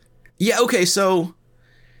fancy. Yeah, okay, so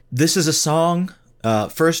this is a song.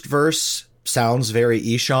 First verse sounds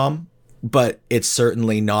very Isham, but it's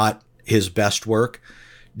certainly not his best work.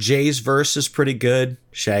 Jay's verse is pretty good.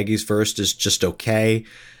 Shaggy's verse is just okay.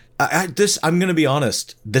 I'm going to be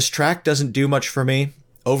honest. This track doesn't do much for me.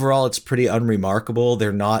 Overall, it's pretty unremarkable.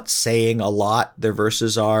 They're not saying a lot. Their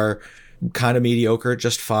verses are kind of mediocre,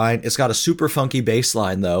 just fine. It's got a super funky bass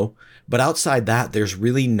line, though. But outside that, there's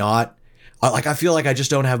really not... I feel like I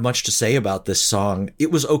just don't have much to say about this song.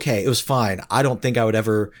 It was okay. It was fine. I don't think I would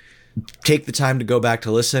ever take the time to go back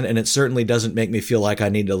to listen, and it certainly doesn't make me feel like I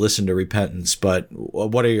need to listen to Repentance. But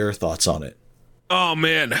what are your thoughts on it? Oh,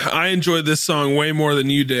 man. I enjoyed this song way more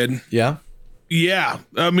than you did. Yeah? Yeah,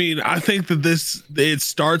 I mean, I think that it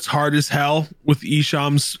starts hard as hell with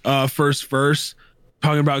Isham's first verse,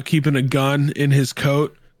 talking about keeping a gun in his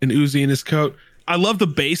coat, an Uzi in his coat. I love the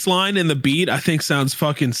bass line and the beat. I think sounds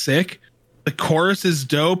fucking sick. The chorus is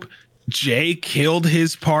dope. Jay killed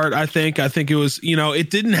his part. I think it was, it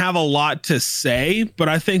didn't have a lot to say, but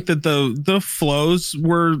I think that the flows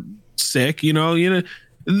were sick.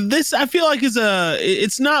 This I feel like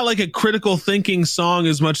it's not like a critical thinking song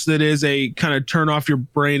as much as it is a kind of turn off your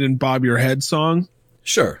brain and bob your head song.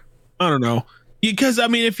 Sure. I don't know. Because I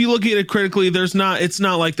mean, if you look at it critically, it's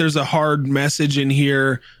not like there's a hard message in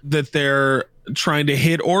here that they're trying to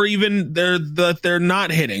hit, or even they're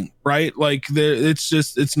not hitting, right? Like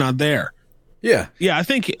it's not there. Yeah. Yeah. I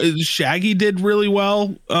think Shaggy did really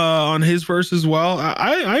well on his verse as well.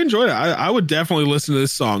 I enjoyed it. I would definitely listen to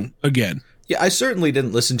this song again. Yeah, I certainly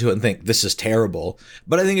didn't listen to it and think this is terrible,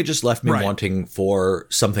 but I think it just left me wanting for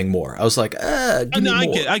something more. I was like, give me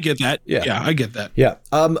more. I get that. Yeah, I get that. Yeah.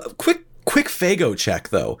 Quick Faygo check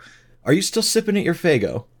though. Are you still sipping at your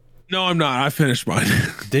Faygo? No, I'm not. I finished mine.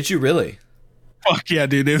 Did you really? Fuck yeah,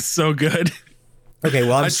 dude. It's so good. Okay,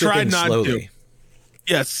 well, I'm I tried sipping not slowly. to.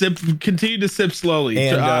 Yeah, continue to sip slowly.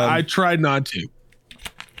 And, I tried not to.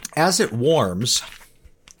 As it warms,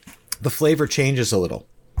 the flavor changes a little.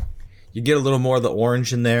 You get a little more of the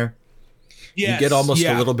orange in there. Yes, You get almost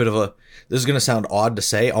yeah. a little bit of a, this is going to sound odd to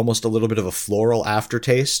say, almost a little bit of a floral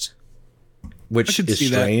aftertaste, which could is see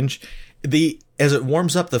that. strange. As it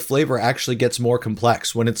warms up, the flavor actually gets more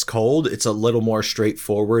complex. When it's cold, it's a little more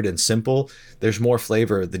straightforward and simple. There's more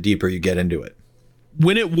flavor the deeper you get into it.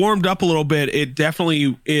 When it warmed up a little bit, it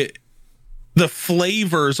definitely the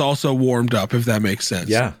flavors also warmed up, if that makes sense.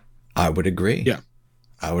 Yeah, I would agree. Yeah.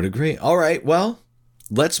 I would agree. All right, well,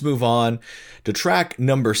 let's move on to track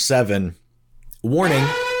number 7. Warning,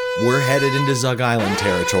 we're headed into Zug Island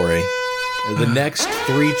territory. The next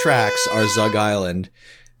 3 tracks are Zug Island.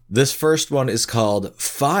 This first one is called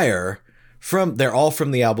Fire. They're all from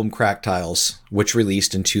the album Crack Tiles, which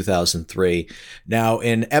released in 2003. Now,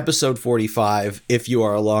 in episode 45, if you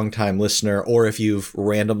are a longtime listener or if you've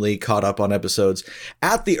randomly caught up on episodes,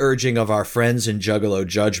 at the urging of our friends in Juggalo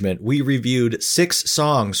Judgment, we reviewed 6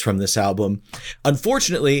 songs from this album.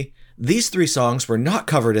 Unfortunately, these 3 songs were not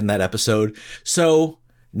covered in that episode, so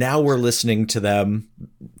now we're listening to them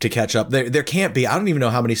to catch up. There can't be, I don't even know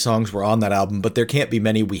how many songs were on that album, but there can't be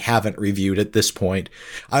many we haven't reviewed at this point.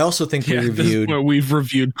 I also think we've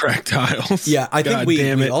reviewed Crack Tiles. Yeah, I think we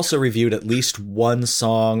damn it. also reviewed at least one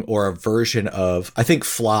song or a version of, I think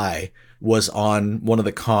Fly was on one of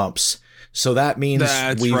the comps. So that means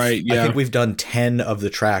That's right, yeah. I think we've done 10 of the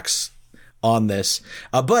tracks on this.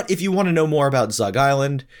 But if you want to know more about Zug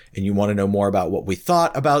Island and you want to know more about what we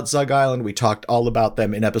thought about Zug Island, we talked all about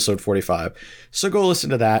them in episode 45. So go listen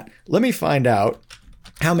to that. Let me find out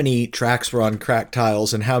how many tracks were on Crack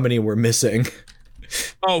Tiles and how many were missing.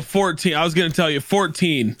 Oh, 14. I was going to tell you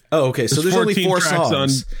 14. Oh, okay. So there's only 4 tracks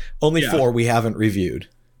songs. Only yeah. 4 we haven't reviewed.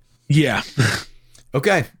 Yeah.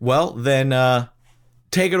 Okay. Well, then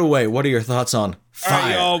take it away. What are your thoughts on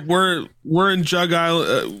Fire? All right, y'all. We're in Jug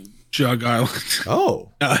Island. Jug Island.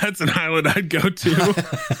 Oh. That's an island I'd go to.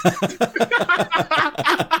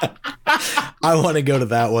 I want to go to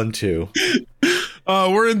that one too.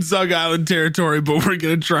 We're in Zug Island territory, but we're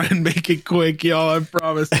gonna try and make it quick, y'all. I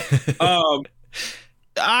promise.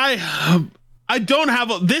 I don't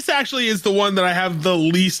have this. Actually, is the one that I have the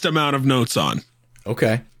least amount of notes on.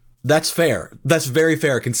 Okay, that's fair. That's very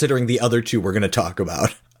fair considering the other 2 we're going to talk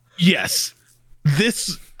about. Yes,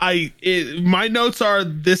 my notes are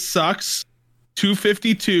this sucks.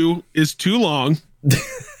 252 is too long.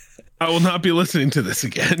 I will not be listening to this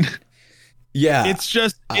again. Yeah, It's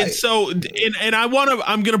just, and I'm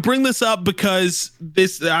going to bring this up because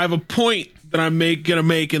I have a point that I'm going to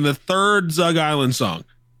make in the 3rd Zug Island song.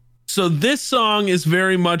 So this song is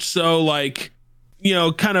very much so like,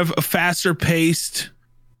 kind of a faster paced.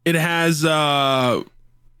 It has, the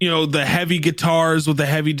heavy guitars with the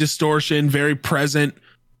heavy distortion, very present.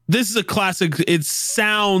 This is a classic. It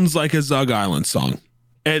sounds like a Zug Island song.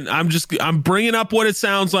 And I'm bringing up what it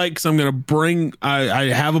sounds like because I'm going to I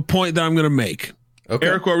have a point that I'm going to make. Okay.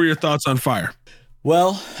 Eric, what were your thoughts on Fire?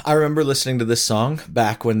 Well, I remember listening to this song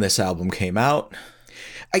back when this album came out.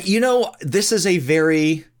 This is a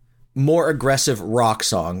very more aggressive rock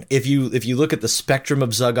song. If you look at the spectrum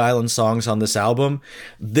of Zug Island songs on this album,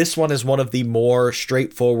 this one is one of the more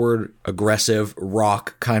straightforward, aggressive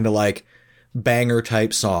rock, kind of like banger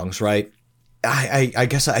type songs, right? I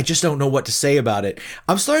guess I just don't know what to say about it.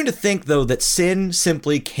 I'm starting to think, though, that Sin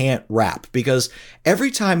simply can't rap because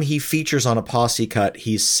every time he features on a posse cut,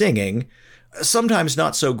 he's singing, sometimes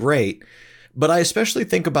not so great. But I especially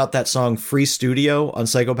think about that song Free Studio on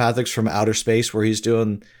Psychopathics from Outer Space, where he's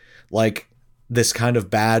doing like this kind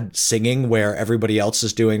of bad singing where everybody else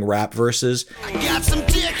is doing rap verses. I got some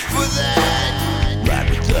dick for that. Ride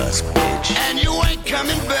with us, bitch. And you ain't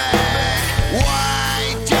coming back.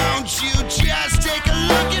 Why don't you just take a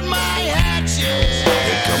look at my hatchet?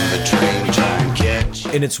 Here come the train, try and catch.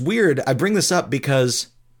 And it's weird. I bring this up because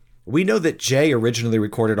we know that Jay originally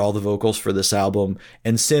recorded all the vocals for this album,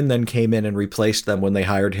 and Sin then came in and replaced them when they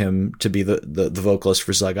hired him to be the vocalist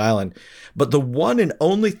for Zug Island. But the one and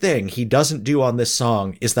only thing he doesn't do on this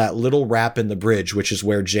song is that little rap in the bridge, which is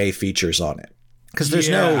where Jay features on it. Because there's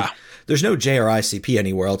no Jay or ICP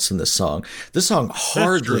anywhere else in this song. This song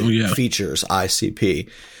hardly features ICP.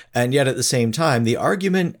 And yet at the same time, the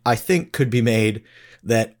argument I think could be made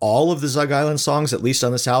that all of the Zug Island songs, at least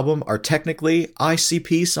on this album, are technically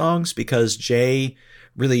ICP songs because Jay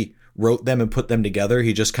really wrote them and put them together.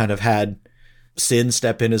 He just kind of had Sin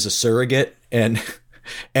step in as a surrogate and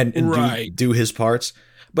do his parts.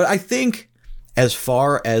 But I think as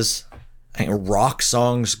far as rock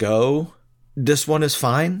songs go, this one is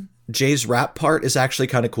fine. Jay's rap part is actually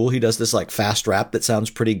kind of cool. He does this like fast rap that sounds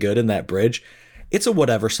pretty good in that bridge. It's a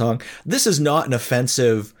whatever song. This is not an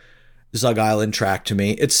offensive Zug Island track to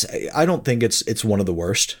me. I don't think it's one of the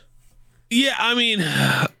worst. Yeah, I mean,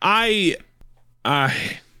 I'm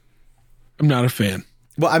not a fan.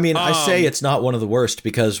 Well, I mean, I say it's not one of the worst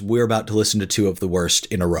because we're about to listen to two of the worst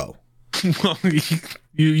in a row. Well,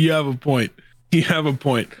 you have a point. You have a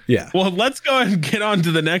point. Yeah. Well, let's go ahead and get on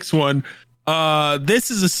to the next one.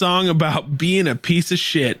 This is a song about being a piece of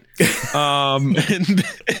shit. And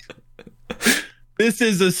this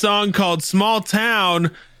is a song called Small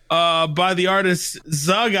Town by the artist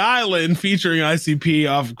Zug Island featuring ICP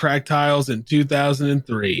off of Cracked Tiles in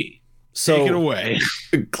 2003. So take it away.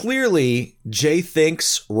 Clearly, Jay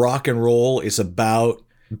thinks rock and roll is about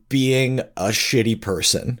being a shitty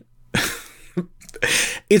person.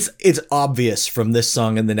 It's obvious from this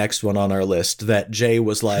song and the next one on our list that Jay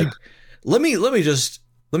was like, let me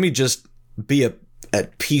just be a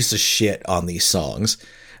piece of shit on these songs.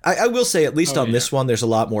 I will say, at least on this one, there's a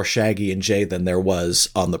lot more Shaggy and Jay than there was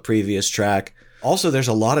on the previous track. Also, there's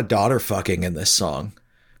a lot of daughter fucking in this song.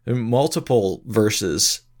 Multiple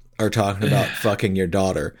verses are talking about fucking your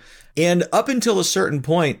daughter. And up until a certain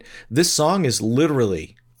point, this song is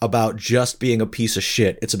literally about just being a piece of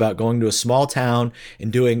shit. It's about going to a small town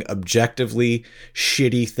and doing objectively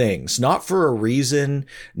shitty things. Not for a reason,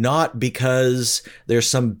 not because there's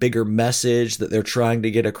some bigger message that they're trying to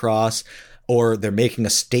get across, or they're making a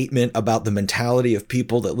statement about the mentality of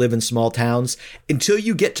people that live in small towns, until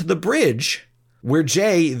you get to the bridge, where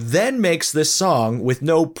Jay then makes this song with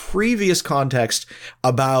no previous context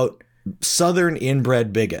about Southern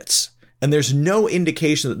inbred bigots. And there's no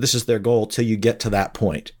indication that this is their goal till you get to that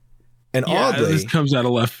point. And oddly, this comes out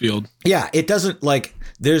of left field. Yeah, it doesn't like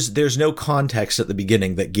there's no context at the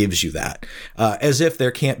beginning that gives you that. As if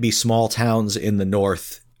there can't be small towns in the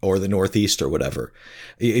North or the Northeast or whatever.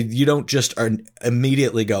 You don't just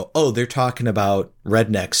immediately go, oh, they're talking about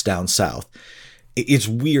rednecks down south. It's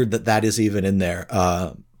weird that that is even in there.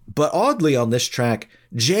 But oddly on this track,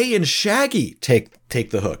 Jay and Shaggy take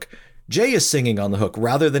the hook. Jay is singing on the hook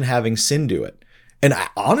rather than having Sin do it. And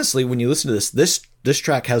honestly, when you listen to this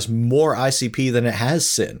track has more ICP than it has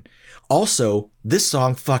Sin. Also, this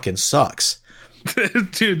song fucking sucks.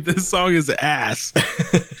 Dude, this song is ass.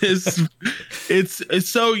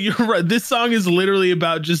 It's so you're right. This song is literally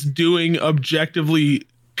about just doing objectively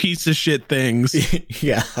piece of shit things.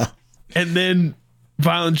 Yeah. And then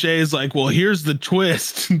Violent J is like, well, here's the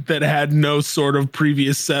twist that had no sort of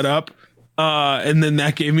previous setup. And then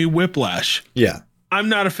that gave me whiplash. Yeah. I'm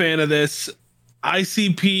not a fan of this.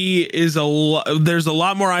 ICP is there's a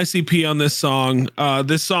lot more ICP on this song.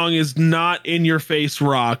 This song is not in your face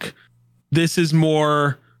rock. This is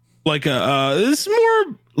more like a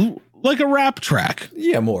rap track.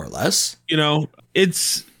 Yeah, more or less. You know, they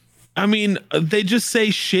just say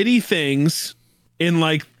shitty things in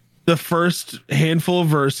like the first handful of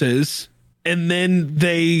verses, and then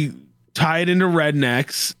they tie it into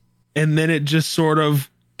rednecks, and then it just sort of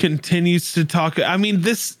continues to talk. I mean,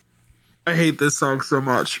 I hate this song so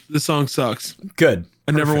much. This song sucks. Good.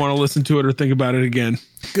 I never want to listen to it or think about it again.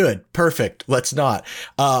 Good. Perfect. Let's not.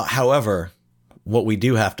 However, what we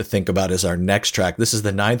do have to think about is our next track. This is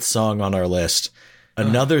the 9th song on our list.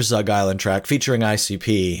 Another Zug Island track featuring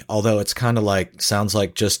ICP, although it's kind of sounds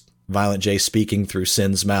like just Violent J speaking through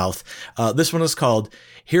Sin's mouth. This one is called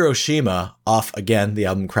Hiroshima, off again the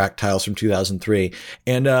album Cracked Tiles from 2003.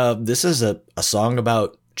 And this is a song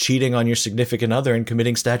about cheating on your significant other and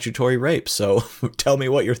committing statutory rape. So tell me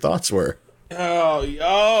what your thoughts were.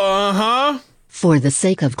 For the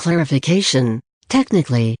sake of clarification,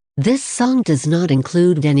 technically, this song does not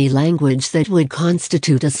include any language that would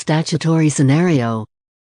constitute a statutory scenario.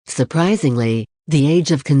 Surprisingly, the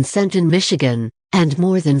age of consent in Michigan, and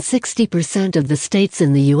more than 60% of the states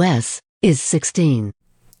in the U.S., is 16.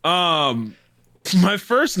 My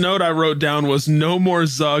first note I wrote down was no more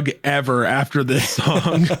Zug ever after this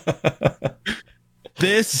song.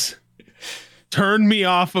 This turned me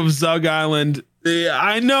off of Zug Island.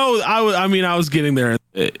 I know I was getting there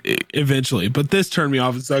eventually, but this turned me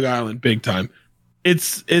off of Zug Island big time.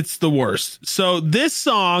 It's the worst. So this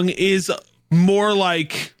song is more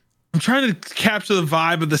like, I'm trying to capture the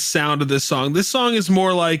vibe of the sound of this song. This song is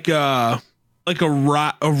more like a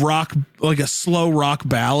rock, like a slow rock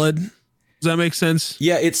ballad. Does that make sense?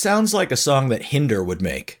 Yeah, it sounds like a song that Hinder would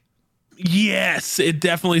make. Yes, it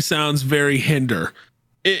definitely sounds very Hinder.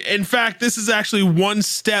 In fact, this is actually one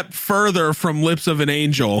step further from Lips of an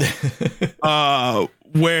Angel,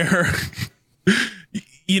 where,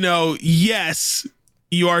 yes,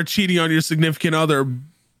 you are cheating on your significant other,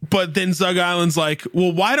 But then Zug Island's like,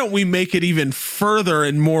 well, why don't we make it even further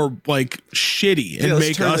and more like shitty and let's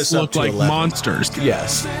make turn us this up look to like 11. monsters?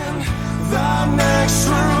 Yes. The next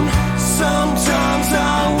room, sometimes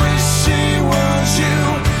I wish she was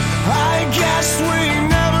you. I guess we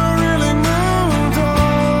never really moved on.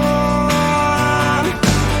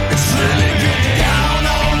 It's really good down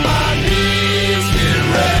on my knees, get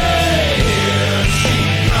ready. Here she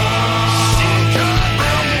comes.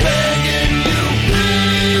 I'm begging you,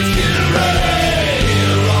 please get ready.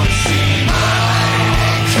 Here on she mine.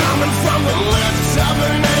 Coming from the lips of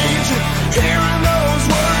an angel, hearing those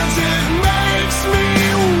words, it makes me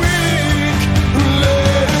weak.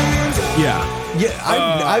 Yeah.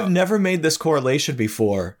 Yeah, I've never made this correlation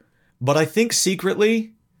before, but I think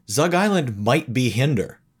secretly Zug Island might be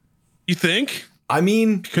Hinder. You think? I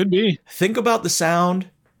mean, Could be. think about the sound,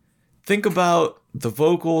 think about the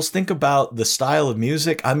vocals, think about the style of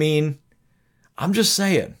music. I mean, I'm just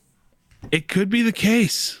saying. It could be the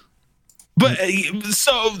case. But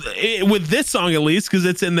with this song, at least, because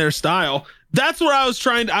it's in their style, that's where I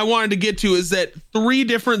wanted to get to, is that 3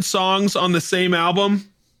 different songs on the same album,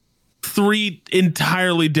 3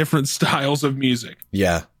 entirely different styles of music.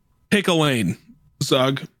 Yeah. Pick a lane,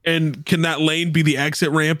 Zug. And can that lane be the exit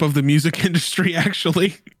ramp of the music industry,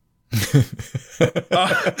 actually?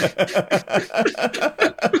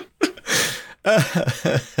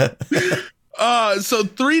 So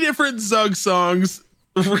 3 different Zug songs,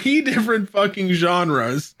 3 different fucking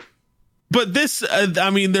genres. But this, I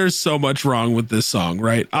mean, there's so much wrong with this song,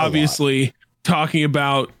 right? Obviously, talking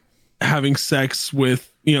about having sex with,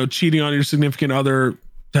 cheating on your significant other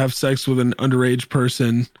to have sex with an underage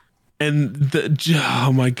person. And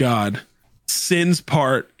oh my God, Sin's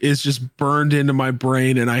part is just burned into my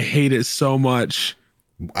brain and I hate it so much.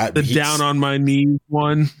 The down on my knees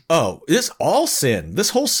one. Oh, it's all Sin.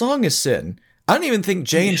 This whole song is Sin. I don't even think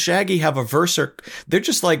Jay and Shaggy have a verse, or they're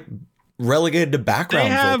just like relegated to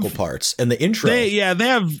background vocal parts and the intro. They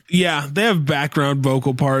have background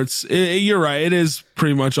vocal parts. You're right. It is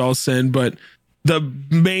pretty much all Sin, but the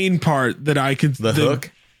main part that I could, the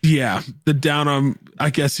hook. Yeah. The down on, I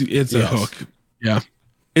guess it's a hook. Yeah.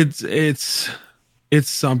 It's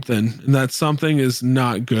something, and that something is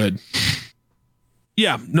not good.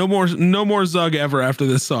 Yeah. No more Zug ever after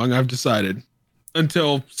this song, I've decided,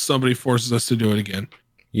 until somebody forces us to do it again.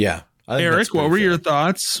 Yeah. Eric, what were your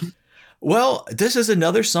thoughts? Well, this is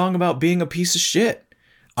another song about being a piece of shit.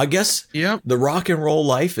 I guess the rock and roll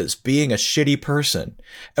life is being a shitty person.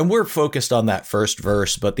 And we're focused on that first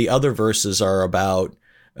verse, but the other verses are about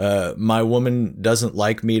my woman doesn't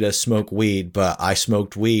like me to smoke weed, but I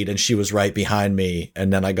smoked weed and she was right behind me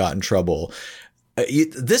and then I got in trouble.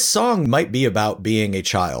 This song might be about being a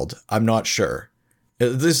child. I'm not sure.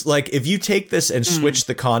 This, like, if you take this and switch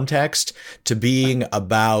the context to being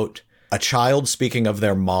about a child speaking of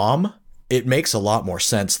their mom, it makes a lot more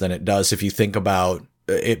sense than it does if you think about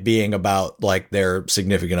it being about like their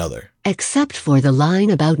significant other. Except for the line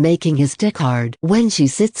about making his dick hard when she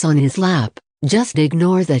sits on his lap. Just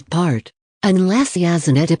ignore that part. Unless he has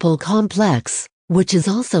an Oedipal complex, which is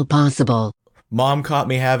also possible. Mom caught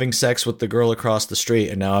me having sex with the girl across the street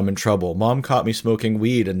and now I'm in trouble. Mom caught me smoking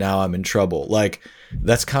weed and now I'm in trouble. Like,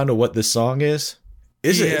 that's kind of what this song is.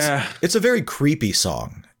 It's a very creepy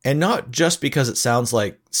song. And not just because it sounds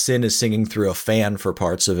like Sin is singing through a fan for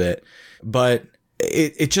parts of it, but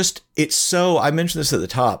it's so, I mentioned this at the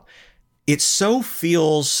top, it so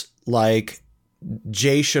feels like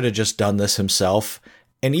Jay should have just done this himself.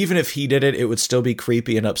 And even if he did it, it would still be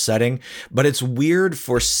creepy and upsetting. But it's weird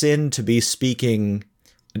for Sin to be speaking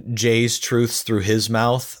Jay's truths through his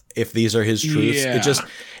mouth, if these are his truths. Yeah.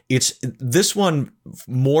 It's this one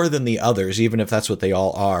more than the others, even if that's what they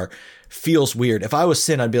all are, feels weird. If I was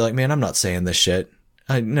Sin, I'd be like, man, I'm not saying this shit.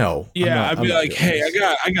 I'd be like, hey,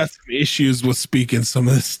 I got some issues with speaking some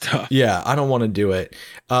of this stuff. Yeah, I don't want to do it.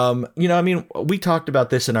 We talked about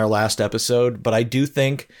this in our last episode, but I do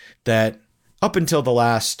think that up until the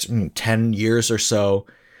last 10 years or so,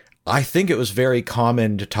 I think it was very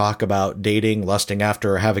common to talk about dating, lusting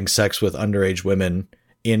after, or having sex with underage women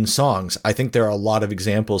in songs. I think there are a lot of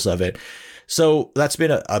examples of it. So that's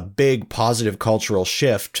been a big positive cultural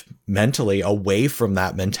shift mentally away from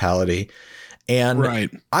that mentality.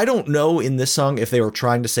 And I don't know in this song if they were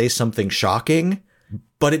trying to say something shocking,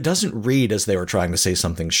 but it doesn't read as they were trying to say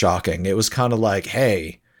something shocking. It was kind of like,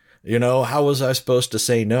 hey, how was I supposed to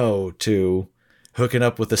say no to hooking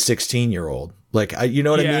up with a 16-year-old? Like, you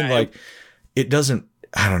know what I mean? Like, it doesn't,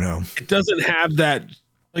 I don't know. It doesn't have that,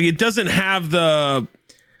 like, it doesn't have the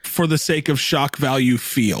for the sake of shock value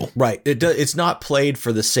feel. Right. It's not played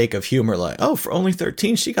for the sake of humor. Like, oh, for only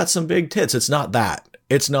 13, she got some big tits. It's not that.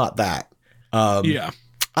 It's not that. Yeah.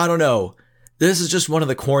 I don't know. This is just one of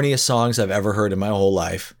the corniest songs I've ever heard in my whole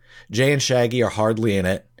life. Jay and Shaggy are hardly in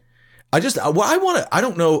it. I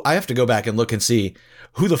don't know. I have to go back and look and see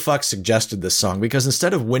who the fuck suggested this song, because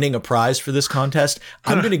instead of winning a prize for this contest,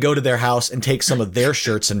 I'm going to go to their house and take some of their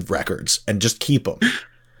shirts and records and just keep them.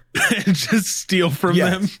 And just steal from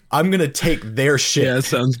them. I'm going to take their shit. Yeah,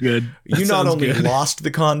 sounds good. You not only lost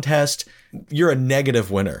the contest, you're a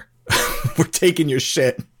negative winner. We're taking your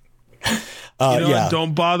shit.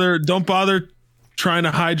 Don't bother trying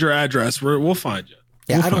to hide your address. We'll find you.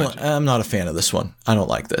 Yeah, I'm not a fan of this one. I don't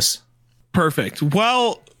like this. Perfect.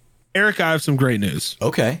 Well, Eric, I have some great news.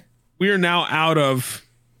 Okay. We are now out of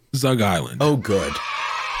Zug Island. Oh, good.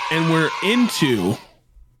 And we're into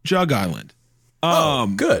Jug Island.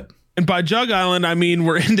 Good. And by Jug Island, I mean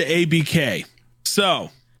we're into ABK. So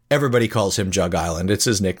everybody calls him Jug Island. It's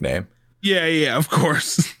his nickname. Yeah, of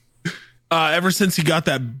course. Ever since he got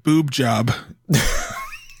that boob job.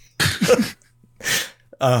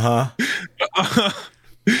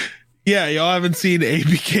 Yeah, y'all haven't seen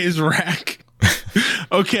ABK's rack.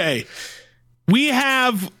 Okay. We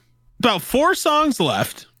have about 4 songs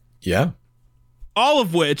left. Yeah. All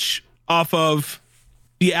of which off of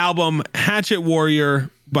the album Hatchet Warrior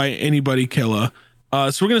by Anybody Killa.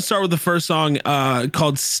 So we're going to start with the first song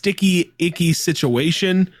called Sticky Icky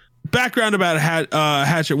Situation. Background about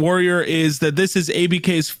Hatchet Warrior is that this is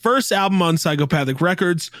ABK's first album on Psychopathic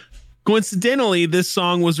Records. Coincidentally, this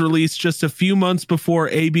song was released just a few months before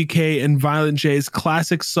ABK and Violent J's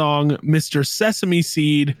classic song Mr. Sesame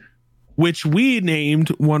Seed, which we named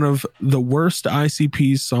one of the worst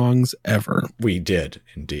ICP songs ever. We did,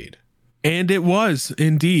 indeed. And it was,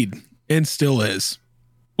 indeed, and still is.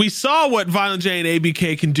 We saw what Violent J and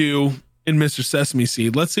ABK can do in Mr. Sesame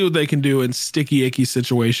Seed. Let's see what they can do in Sticky Icky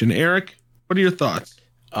Situation. Eric, what are your thoughts?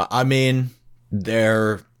 I mean,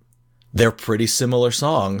 they're pretty similar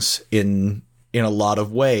songs in a lot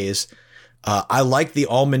of ways. I like the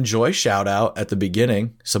Almond Joy shout out at the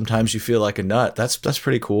beginning. Sometimes you feel like a nut. That's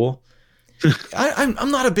pretty cool.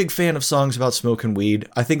 I'm not a big fan of songs about smoking weed.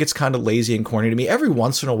 I think it's kind of lazy and corny to me. Every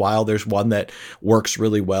once in a while, there's one that works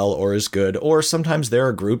really well or is good. Or sometimes there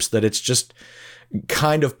are groups that it's just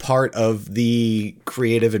kind of part of the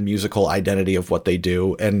creative and musical identity of what they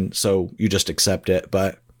do. And so you just accept it.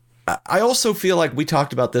 But I also feel like we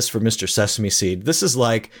talked about this for Mr. Sesame Seed. This is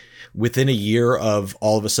like within a year of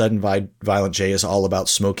all of a sudden Violent J is all about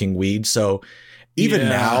smoking weed. So even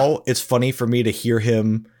now it's funny for me to hear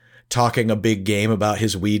him talking a big game about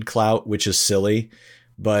his weed clout, which is silly.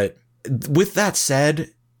 But with that said,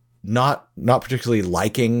 not particularly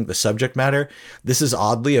liking the subject matter, this is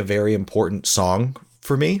oddly a very important song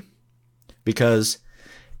for me, because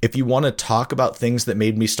if you want to talk about things that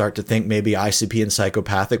made me start to think maybe ICP and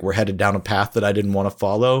Psychopathic were headed down a path that I didn't want to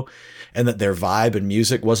follow, and that their vibe and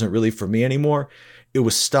music wasn't really for me anymore, it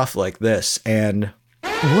was stuff like this. And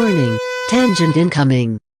warning, tangent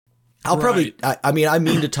incoming. I'll probably, I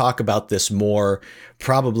mean to talk about this more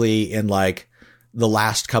probably in like the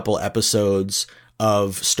last couple episodes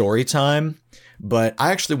of Storytime, but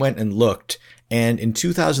I actually went and looked, and in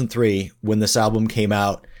 2003, when this album came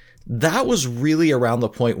out, that was really around the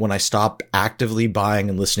point when I stopped actively buying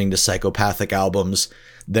and listening to Psychopathic albums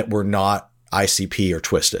that were not ICP or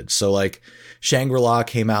Twisted. So like Shangri-La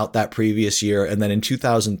came out that previous year, and then in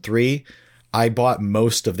 2003, I bought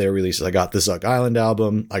most of their releases. I got the Zug Island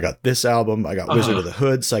album. I got this album. I got Wizard of the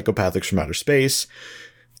Hood, Psychopathics from Outer Space,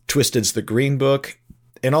 Twisted's The Green Book.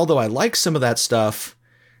 And although I like some of that stuff,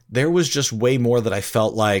 there was just way more that I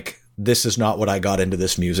felt like this is not what I got into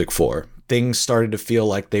this music for. Things started to feel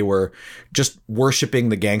like they were just worshiping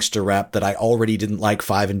the gangster rap that I already didn't like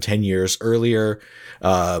 5 and 10 years earlier,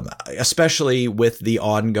 especially with the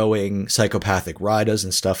ongoing Psychopathic Ridas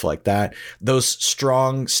and stuff like that. Those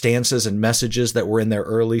strong stances and messages that were in their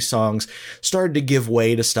early songs started to give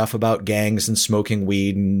way to stuff about gangs and smoking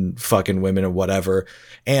weed and fucking women and whatever.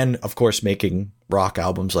 And of course, making rock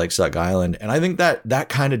albums like Zug Island. And I think that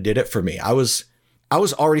kind of did it for me. I was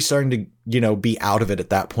already starting to, be out of it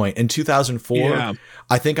at that point. In 2004,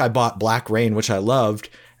 I think I bought Black Rain, which I loved,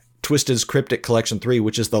 Twisted's Cryptic Collection 3,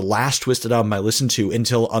 which is the last Twisted album I listened to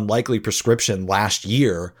until Unlikely Prescription last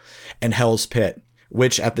year, and Hell's Pit,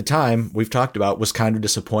 which at the time, we've talked about, was kind of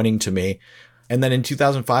disappointing to me. And then in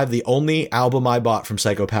 2005, the only album I bought from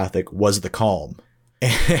Psychopathic was The Calm.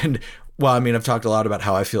 And, well, I mean, I've talked a lot about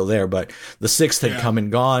how I feel there, but The Sixth had come and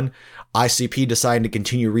gone. ICP deciding to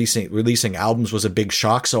continue releasing albums was a big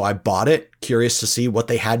shock, so I bought it, curious to see what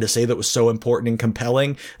they had to say that was so important and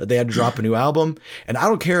compelling that they had to drop a new album. And I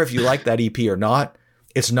don't care if you like that EP or not,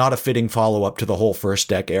 it's not a fitting follow-up to the whole First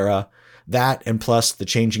Deck era. that, and plus the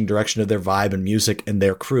changing direction of their vibe and music and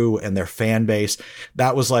their crew and their fan base,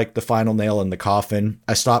 that was like the final nail in the coffin.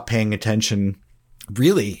 I stopped paying attention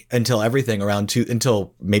really until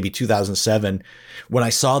until maybe 2007, when I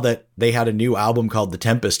saw that they had a new album called The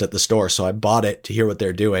Tempest at the store. So I bought it to hear what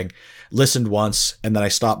they're doing, listened once, and then I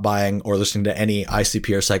stopped buying or listening to any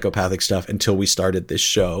ICP or Psychopathic stuff until we started this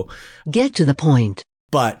show. Get to the point.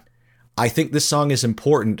 But I think this song is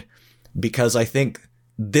important because I think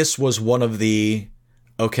this was one of the,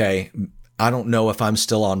 okay, I don't know if I'm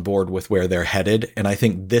still on board with where they're headed. And I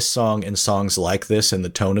think this song and songs like this and the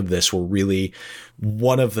tone of this were really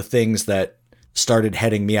one of the things that started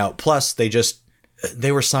heading me out. Plus,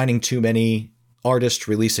 they were signing too many artists,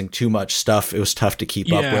 releasing too much stuff. It was tough to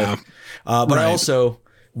keep up with. But I also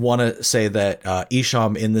want to say that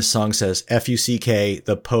Isham in this song says F-U-C-K,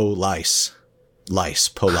 the po-lice.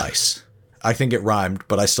 Po-lice. I think it rhymed,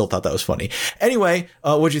 but I still thought that was funny. Anyway,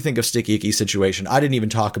 what'd you think of Sticky Icky Situation? I didn't even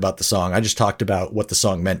talk about the song. I just talked about what the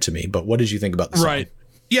song meant to me. But what did you think about the song? Right.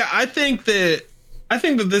 Yeah, I think that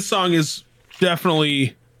this song is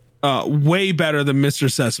definitely way better than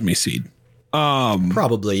Mr. Sesame Seed.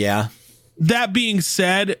 Probably, yeah. That being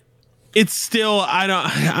said, it's still,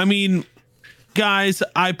 guys,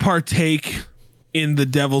 I partake in the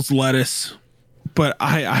devil's lettuce, but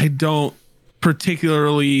I don't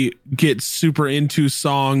particularly get super into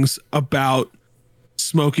songs about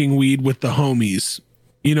smoking weed with the homies.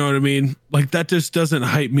 You know what I mean? Like, that just doesn't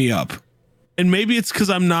hype me up. And maybe it's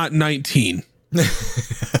because I'm not 19.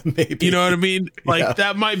 Maybe. You know what I mean? Like,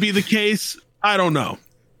 that might be the case. I don't know.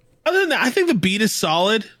 Other than that, I think the beat is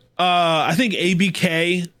solid. I think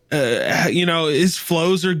ABK, his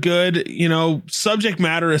flows are good. Subject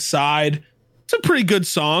matter aside, it's a pretty good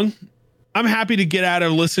song. I'm happy to get out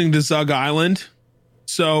of listening to Zug Island.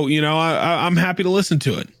 So, I'm happy to listen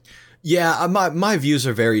to it. Yeah, my views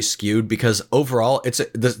are very skewed because overall,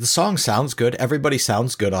 the song sounds good. Everybody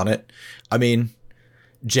sounds good on it. I mean,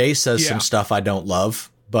 Jay says some stuff I don't love,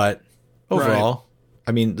 but overall,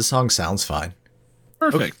 right. The song sounds fine.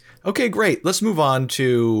 Perfect. Okay, great. Let's move on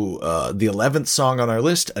to the 11th song on our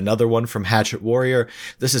list, another one from Hatchet Warrior.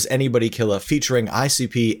 This is Anybody Killa featuring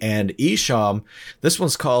ICP and Isham. This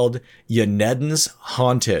one's called Yanedin's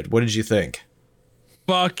Haunted. What did you think?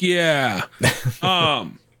 Fuck yeah.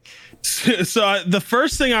 So the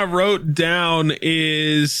first thing I wrote down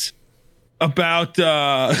is about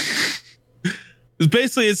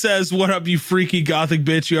basically it says, "What up, you freaky gothic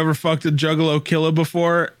bitch? You ever fucked a Juggalo killer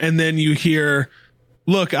before?" And then you hear,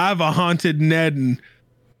 "Look, I have a haunted Nedden,"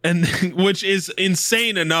 and which is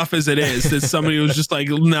insane enough as it is that somebody was just like,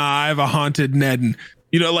 "Nah, I have a haunted Nedden."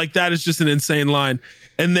 Like, that is just an insane line.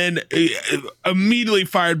 And then immediately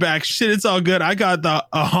fired back, "Shit, it's all good. I got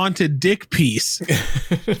a haunted dick piece."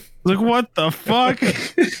 Like, what the fuck?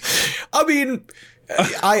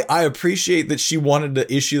 I appreciate that she wanted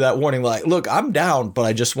to issue that warning. Like, look, I'm down, but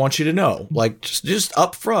I just want you to know, like, just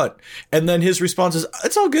up front. And then his response is,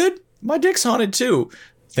 "It's all good. My dick's haunted too,"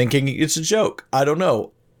 thinking it's a joke. I don't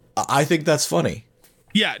know. I think that's funny.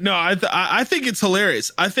 Yeah, no, I think it's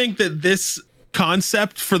hilarious. I think that this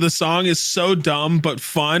concept for the song is so dumb but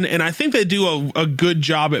fun, and I think they do a good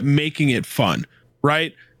job at making it fun,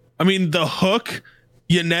 right? The hook,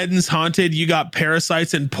 Yanedin's haunted, you got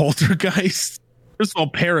parasites and poltergeists. First of all,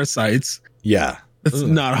 parasites. Yeah. That's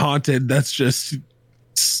not haunted. That's just,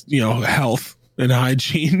 health and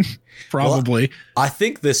hygiene, probably. Well, I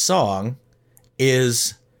think this song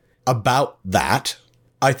is about that.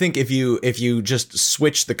 I think if you just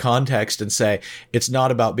switch the context and say it's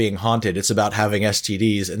not about being haunted, it's about having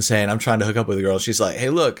STDs, and saying, "I'm trying to hook up with a girl," she's like,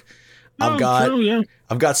 "Hey, look, I've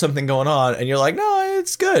got something going on," and you're like, "No,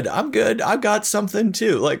 it's good. I'm good. I've got something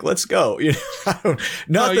too. Like, let's go."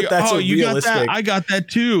 Not that that's a realistic. Got that. I got that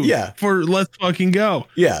too. Yeah. For let's fucking go.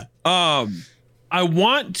 Yeah. I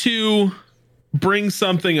want to bring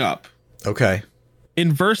something up. Okay.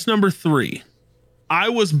 In verse number 3. I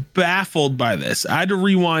was baffled by this. I had to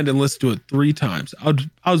rewind and listen to it 3 times.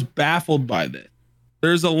 I was baffled by this.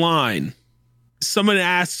 There's a line. Someone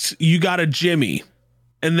asks, "You got a Jimmy?"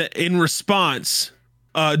 And in response,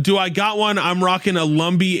 "Do I got one? I'm rocking a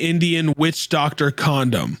Lumbee Indian witch doctor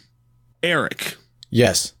condom." Eric.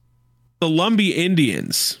 Yes. The Lumbee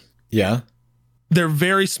Indians. Yeah. They're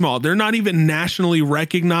very small. They're not even nationally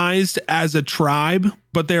recognized as a tribe,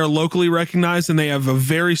 but they are locally recognized, and they have a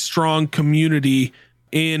very strong community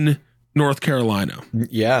in North Carolina.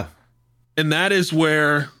 Yeah. And that is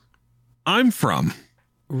where I'm from.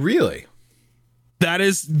 Really? That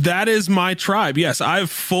is my tribe. Yes, I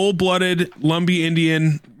have full-blooded Lumbee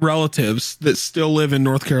Indian relatives that still live in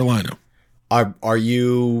North Carolina. Are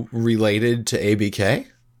you related to ABK?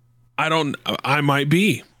 I might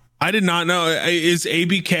be. I did not know. Is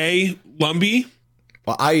ABK Lumbee?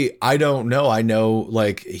 Well, I don't know. I know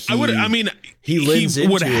like he lends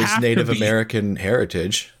into his Native American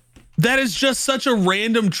heritage. That is just such a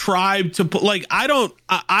random tribe to put. Like,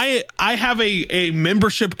 I have a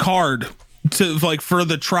membership card to like for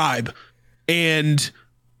the tribe, and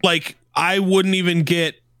like I wouldn't even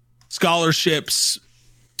get scholarships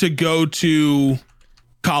to go to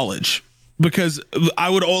college because I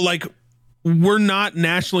would we're not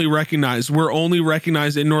nationally recognized. We're only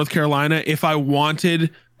recognized in North Carolina. If I wanted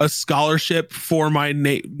a scholarship for my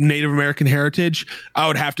Native American heritage, I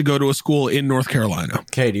would have to go to a school in North Carolina.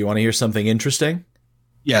 Okay, do you want to hear something interesting?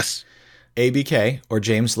 Yes. ABK, or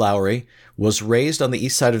James Lowry, was raised on the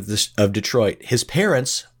east side of Detroit. His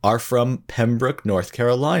parents are from Pembroke, North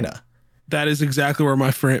Carolina. That is exactly where my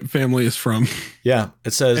family is from. Yeah,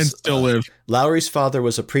 it says... and still live. Lowry's father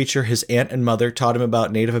was a preacher. His aunt and mother taught him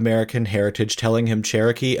about Native American heritage, telling him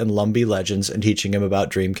Cherokee and Lumbee legends and teaching him about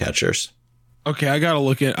dream catchers. Okay, I gotta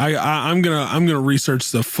look at. I'm gonna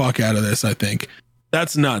research the fuck out of this. I think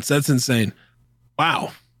that's nuts. That's insane.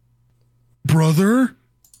 Wow, brother.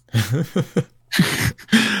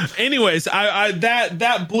 Anyways, I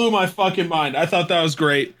that blew my fucking mind. I thought that was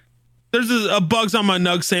great. There's a Bugs on My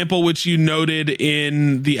Nug sample, which you noted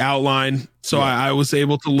in the outline, so yeah. I was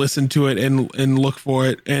able to listen to it and look for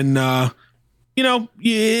it. And you know,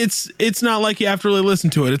 it's not like you have to really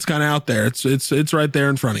listen to it. It's kind of out there. It's right there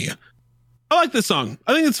in front of you. I like this song.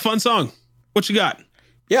 I think it's a fun song. What you got?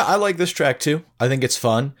 Yeah, I like this track too. I think it's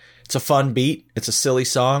fun. It's a fun beat. It's a silly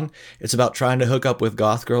song. It's about trying to hook up with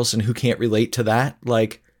goth girls, and who can't relate to that?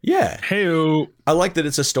 Like, yeah. Hey-o. I like that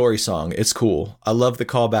it's a story song. It's cool. I love the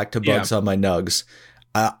callback to Bugs on My Nugs.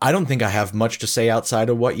 I don't think I have much to say outside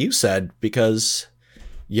of what you said because,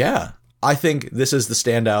 yeah, I think this is the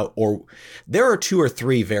standout, or there are 2 or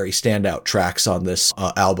 3 very standout tracks on this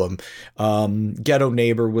album. Ghetto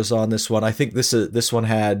Neighbor was on this one. I think this one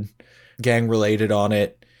had Gang Related on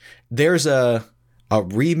it. There's a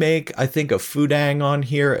remake, I think, of Foodang on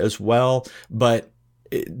here as well. But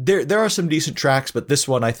there are some decent tracks, but this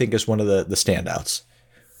one I think is one of the standouts.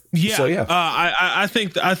 Yeah, so, yeah. I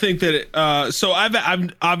think that. So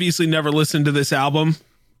I've obviously never listened to this album,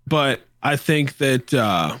 but I think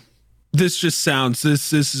that. This just sounds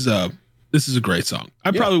this is a great song.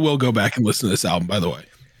 I probably will go back and listen to this album, by the way.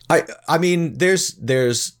 I mean, there's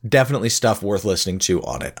definitely stuff worth listening to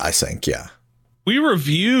on it, I think, yeah. We've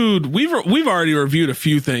already reviewed a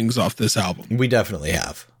few things off this album. We definitely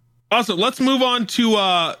have. Also, let's move on to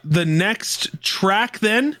the next track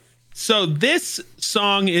then. So this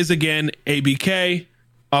song is again ABK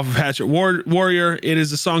off of Hatchet Warrior. It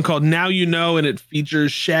is a song called Now You Know, and it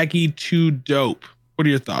features Shaggy 2 Dope. What are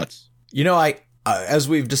your thoughts? You know, as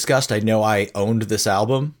we've discussed, I know I owned this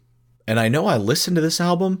album, and I know I listened to this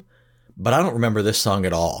album, but I don't remember this song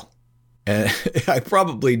at all. And I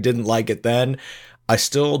probably didn't like it then. I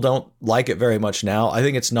still don't like it very much now. I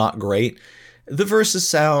think it's not great. The verses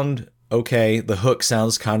sound okay. The hook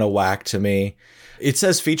sounds kind of whack to me. It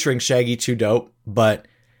says featuring Shaggy 2 Dope, but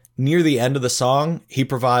near the end of the song, he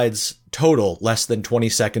provides total less than 20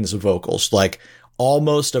 seconds of vocals, like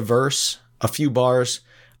almost a verse, a few bars.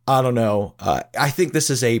 I don't know. I think this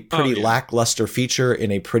is a pretty lackluster feature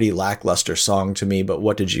in a pretty lackluster song to me, but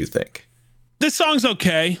what did you think? This song's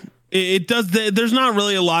okay. It does. There's not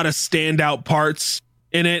really a lot of standout parts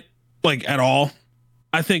in it, like at all.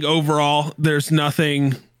 I think overall, there's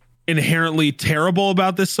nothing inherently terrible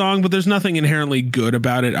about this song, but there's nothing inherently good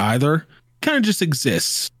about it either. Kind of just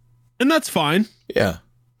exists. And that's fine. Yeah.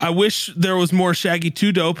 I wish there was more Shaggy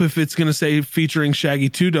 2 Dope if it's going to say featuring Shaggy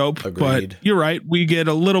 2 Dope. Agreed. But you're right. We get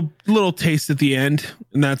a little taste at the end,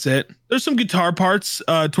 and that's it. There's some guitar parts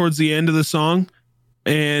towards the end of the song,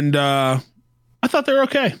 and I thought they were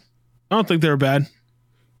okay. I don't think they were bad.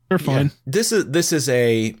 They're fine. Yeah. This is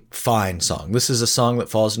a fine song. This is a song that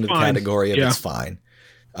falls into the category of it's fine.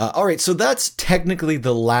 All right, so that's technically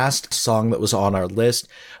the last song that was on our list,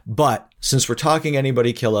 but since we're talking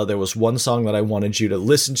Anybody Killa, there was one song that I wanted you to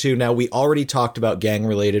listen to. Now, we already talked about Gang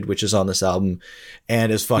Related, which is on this album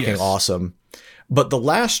and is fucking awesome, but the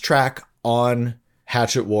last track on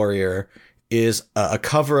Hatchet Warrior is a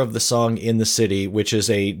cover of the song In the City, which is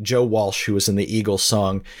a Joe Walsh, who was in the Eagles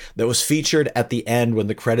song, that was featured at the end when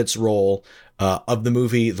the credits roll of the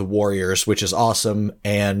movie The Warriors, which is awesome.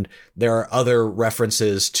 And there are other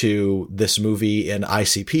references to this movie in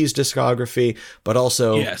ICP's discography, but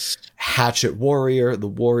also Hatchet Warrior, The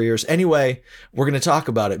Warriors. Anyway, we're going to talk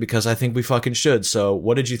about it because I think we fucking should. So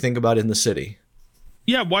what did you think about In the City?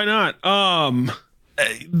 Yeah, why not?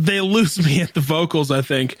 They lose me at the vocals, I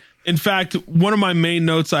think. In fact, one of my main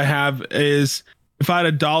notes I have is if I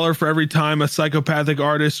had $1 for every time a psychopathic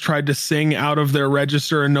artist tried to sing out of their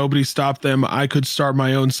register and nobody stopped them, I could start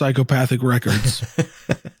my own psychopathic records.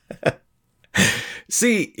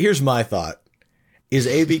 See, here's my thought. Is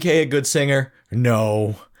ABK a good singer?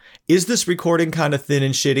 No. Is this recording kind of thin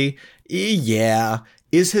and shitty? Yeah.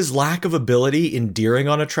 Is his lack of ability endearing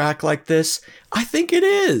on a track like this? I think it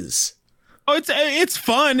is. Oh, it's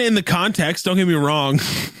fun in the context. Don't get me wrong.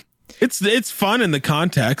 It's fun in the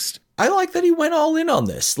context. I like that he went all in on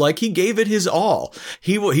this. Like, he gave it his all.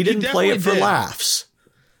 He didn't play it for laughs.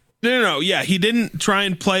 No. Yeah, he didn't try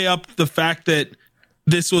and play up the fact that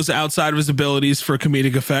this was outside of his abilities for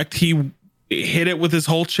comedic effect. He hit it with his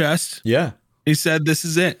whole chest. Yeah. He said, this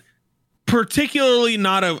is it. Particularly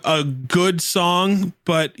not a good song,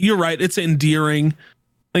 but you're right. It's endearing.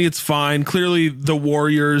 I think it's fine. Clearly, The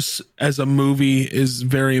Warriors as a movie is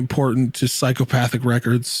very important to psychopathic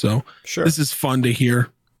records. So sure, this is fun to hear,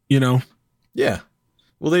 you know? Yeah.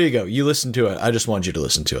 Well, there you go. You listened to it. I just wanted you to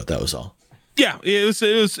listen to it. That was all. Yeah,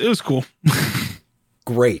 it was cool.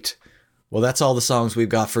 Great. Well, that's all the songs we've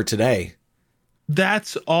got for today.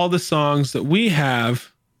 That's all the songs that we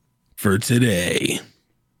have for today.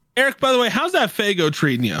 Eric, by the way, how's that Faygo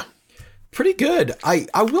treating you? Pretty good. I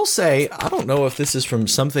will say, I don't know if this is from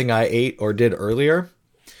something I ate or did earlier,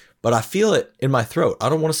 but I feel it in my throat. I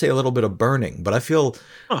don't want to say a little bit of burning, but I feel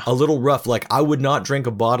a little rough. Like, I would not drink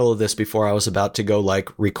a bottle of this before I was about to go, like,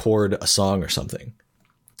 record a song or something.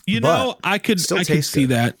 You know, I could see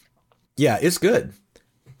that. Yeah, it's good.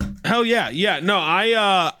 Hell yeah. Yeah. No,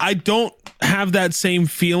 I don't have that same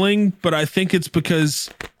feeling, but I think it's because,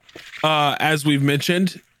 as we've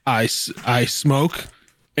mentioned, I smoke.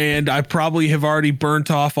 And I probably have already burnt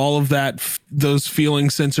off all of those feeling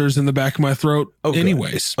sensors in the back of my throat. Oh,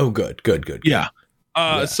 anyways. Oh, good. Yeah.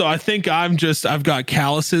 So I think I've got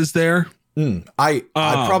calluses there. I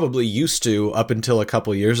probably used to up until a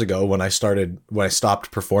couple years ago when I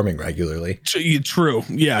stopped performing regularly. True.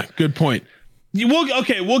 Yeah. Good point.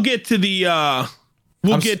 We'll get to the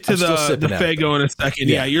Faygo in a second.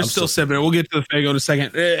 Yeah, you're still sipping it. We'll get to the Faygo in a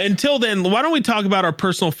second. Until then, why don't we talk about our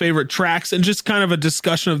personal favorite tracks and just kind of a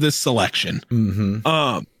discussion of this selection?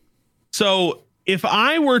 Mm-hmm. So if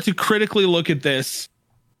I were to critically look at this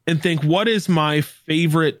and think, what is my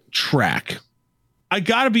favorite track? I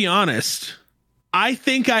gotta be honest. I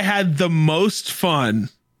think I had the most fun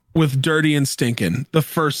with Dirty and Stinkin', the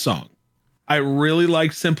first song. I really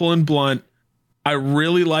liked Simple and Blunt. I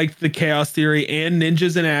really liked the Chaos Theory and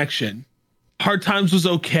Ninjas in Action. Hard Times was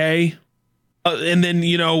okay. And then,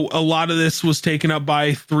 a lot of this was taken up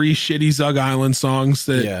by 3 shitty Zug Island songs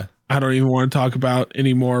that I don't even want to talk about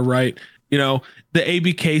anymore, right? The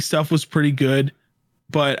ABK stuff was pretty good.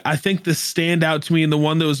 But I think the standout to me and the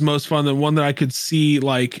one that was most fun, the one that I could see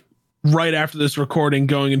like right after this recording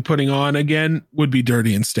going and putting on again would be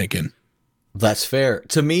Dirty and Stinkin'. That's fair.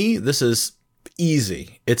 To me, this is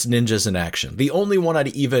easy. It's Ninjas in Action. The only one I'd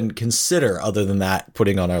even consider other than that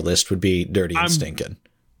putting on our list would be Dirty and Stinkin'.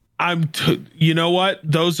 You know what?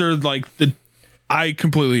 Those are like I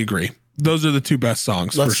completely agree. Those are the 2 best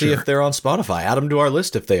songs. Let's see if they're on Spotify. Add them to our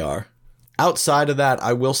list if they are. Outside of that,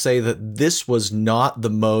 I will say that this was not the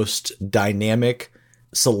most dynamic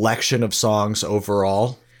selection of songs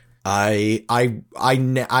overall. I'm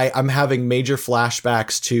having major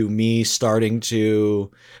flashbacks to me starting to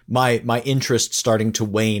my interest starting to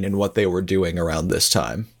wane in what they were doing around this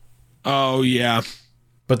time. Oh yeah.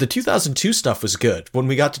 But the 2002 stuff was good. When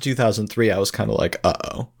we got to 2003, I was kind of like,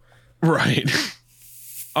 uh-oh. Right.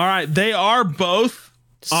 All right. They are both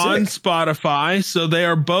on Spotify. So they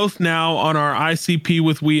are both now on our ICP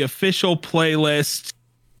with We official playlist.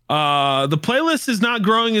 The playlist is not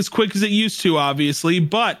growing as quick as it used to, obviously,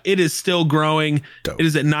 but it is still growing. Dope. It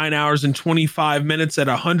is at 9 hours and 25 minutes at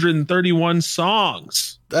 131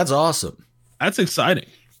 songs. That's awesome. That's exciting.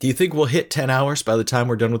 Do you think we'll hit 10 hours by the time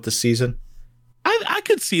we're done with the season? I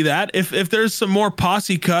could see that if there's some more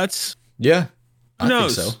posse cuts. Yeah, I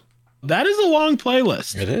think so. That is a long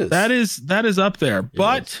playlist. It is. That is up there,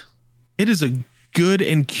 but it is a good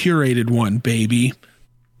and curated one, baby.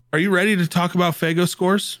 Are you ready to talk about Faygo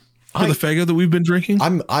scores for the Faygo that we've been drinking?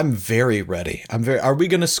 I'm very ready. Are we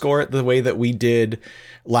going to score it the way that we did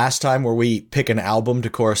last time, where we pick an album to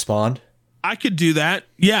correspond? I could do that.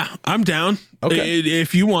 Yeah, I'm down. Okay,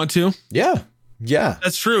 if you want to. Yeah,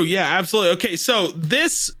 that's true. Yeah, absolutely. Okay, so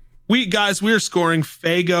this week, guys, we're scoring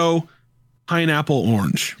Faygo Pineapple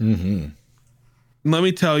Orange. Mm-hmm. Let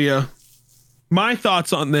me tell you, my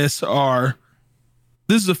thoughts on this are: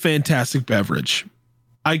 this is a fantastic beverage.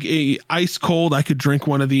 Ice cold, I could drink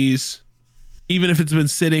one of these, even if it's been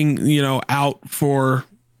sitting, out for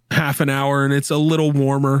half an hour and it's a little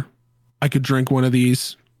warmer, I could drink one of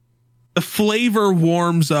these. The flavor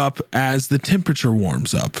warms up as the temperature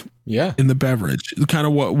warms up. Yeah. In the beverage. Kind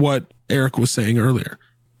of what Eric was saying earlier.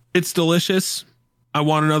 It's delicious. I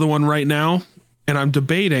want another one right now. And I'm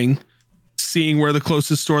debating seeing where the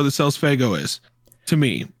closest store that sells Faygo is to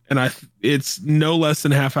me. And it's no less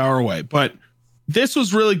than a half hour away. But this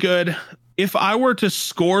was really good. If I were to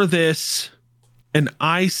score this an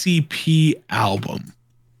ICP album,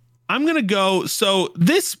 I'm going to go. So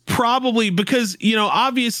this probably, because,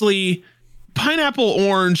 obviously Pineapple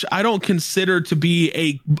Orange, I don't consider to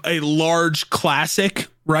be a large classic,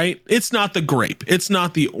 right? It's not the grape. It's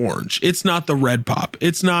not the orange. It's not the red pop.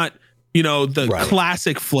 It's not, the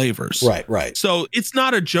classic flavors. Right. So it's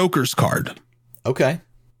not a Joker's card. Okay.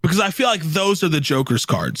 Because I feel like those are the Joker's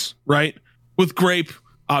cards, right? With grape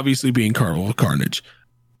obviously being Carnival of Carnage.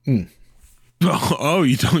 Oh,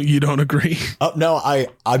 you don't agree? No,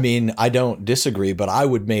 I mean, I don't disagree, but I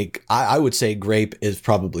would say grape is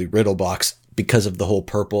probably Riddlebox because of the whole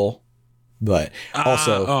purple, but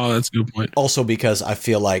also, that's a good point. Also because I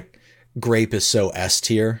feel like grape is so S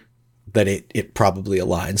tier that it probably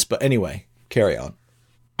aligns. But anyway, carry on.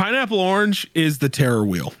 Pineapple Orange is the terror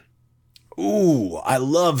wheel. Ooh, I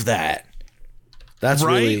love that. That's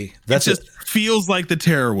right? really, it just feels like the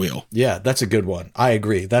terror wheel. Yeah, that's a good one. I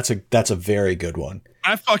agree. That's a very good one.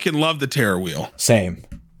 I fucking love the terror wheel. Same.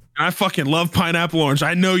 I fucking love Pineapple Orange.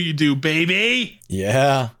 I know you do, baby.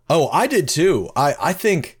 Yeah. Oh, I did too. I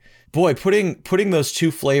think, boy, putting those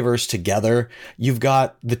two flavors together, you've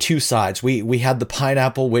got the two sides. We had the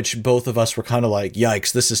pineapple, which both of us were kind of like,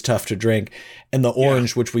 yikes, this is tough to drink, and the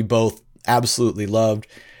orange, which we both absolutely loved.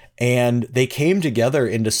 And they came together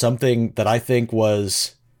into something that I think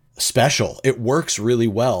was special. It works really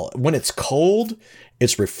well. When it's cold,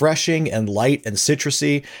 it's refreshing and light and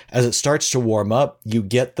citrusy. As it starts to warm up, you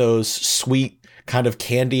get those sweet kind of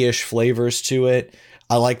candy-ish flavors to it.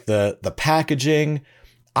 I like the packaging.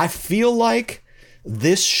 I feel like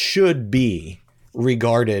this should be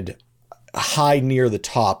regarded high near the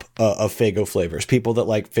top of Faygo flavors. People that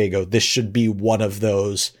like Faygo, this should be one of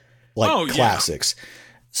those classics. Yeah.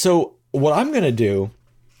 So what I'm going to do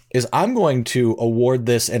is I'm going to award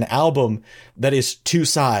this an album that is two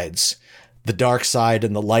sides, the dark side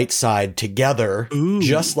and the light side together,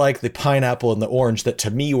 just like the pineapple and the orange that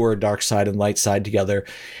to me were a dark side and light side together.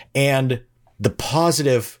 And the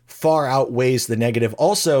positive far outweighs the negative.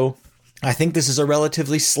 Also, I think this is a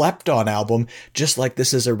relatively slept on album, just like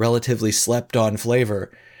this is a relatively slept on flavor.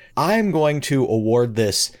 I'm going to award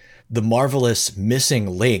this the marvelous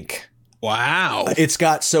Missing Link. Wow. It's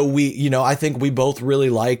got, I think we both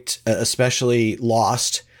really liked, especially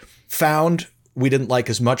Lost. Found, we didn't like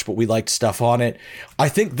as much, but we liked stuff on it. I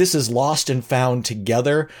think this is Lost and Found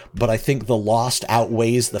together, but I think the Lost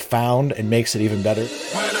outweighs the Found and makes it even better.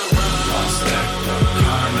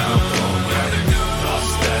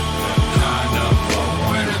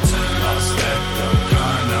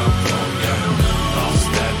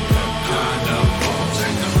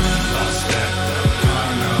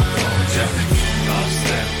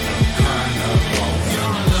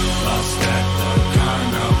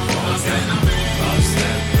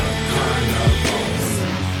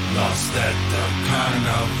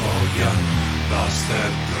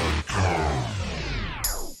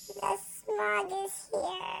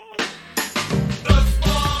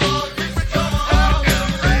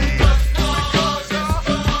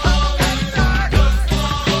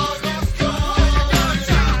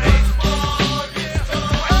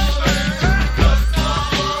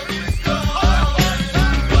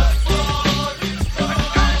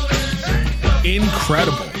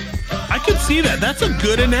 Incredible. I could see that. That's a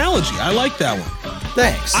good analogy. I like that one.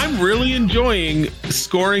 Thanks. I'm really enjoying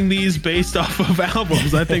scoring these based off of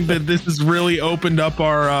albums. I think that this has really opened up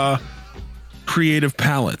our creative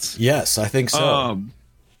palettes. Yes, I think so.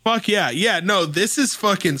 Fuck yeah. Yeah, no, this is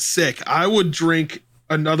fucking sick. I would drink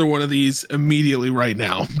another one of these immediately right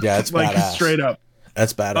now. Yeah, it's like badass. Straight up.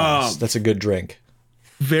 That's badass. That's a good drink.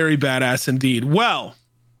 Very badass indeed. Well,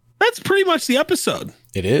 that's pretty much the episode.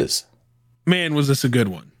 It is. Man, was this a good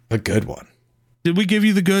one? A good one. Did we give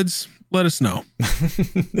you the goods? Let us know.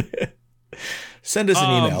 Send us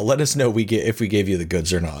an email. Let us know if we gave you the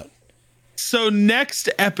goods or not. So next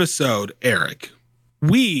episode, Eric,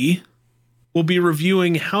 we will be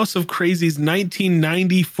reviewing House of Crazy's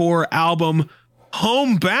 1994 album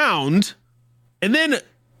Homebound. And then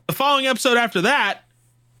the following episode after that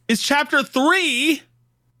is chapter 3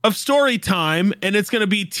 of Storytime, and it's going to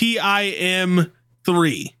be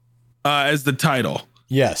TIM3 as the title.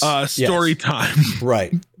 Yes. Story time.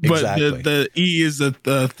 Right. But Exactly. the E is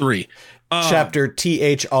the 3. chapter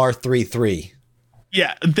THR33.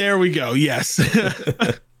 Yeah, there we go. Yes.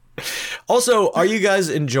 Also, are you guys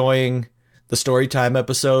enjoying the Storytime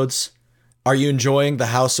episodes? Are you enjoying the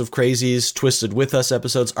House of Crazies Twisted With Us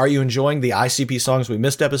episodes? Are you enjoying the ICP Songs We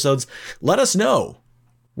Missed episodes? Let us know.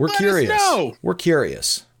 We're curious. We're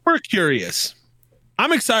curious. We're curious.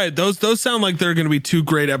 I'm excited. Those sound like they're going to be 2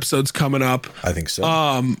 great episodes coming up. I think so.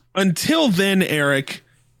 Until then, Eric,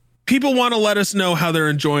 people want to let us know how they're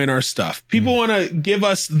enjoying our stuff. People want to give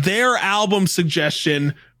us their album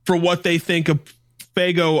suggestion for what they think of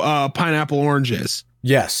Faygo Pineapple Orange is.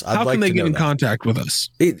 Yes. How can they get in contact with us?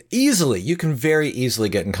 Easily. You can very easily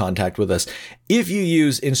get in contact with us. If you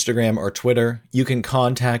use Instagram or Twitter, you can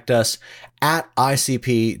contact us at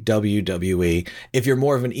ICPWWE. If you're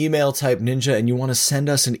more of an email type ninja and you want to send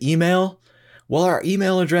us an email, well, our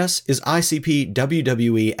email address is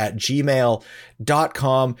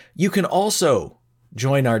icpwwe@gmail.com. You can also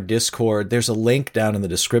join our Discord. There's a link down in the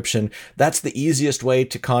description. That's the easiest way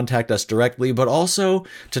to contact us directly, but also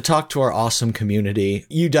to talk to our awesome community.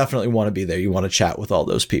 You definitely want to be there. You want to chat with all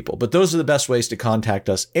those people. But those are the best ways to contact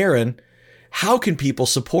us. Aaron, how can people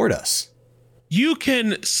support us? You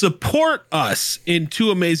can support us in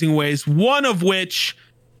 2 amazing ways, one of which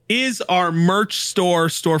is our merch store,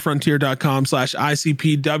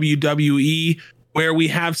 storefrontier.com/ICPWWE, where we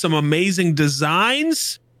have some amazing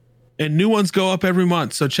designs and new ones go up every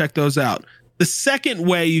month. So check those out. The second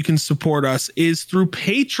way you can support us is through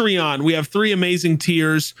Patreon. We have 3 amazing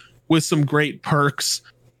tiers with some great perks,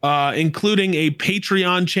 including a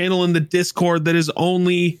Patreon channel in the Discord that is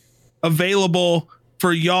only available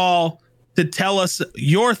for y'all to tell us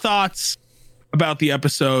your thoughts about the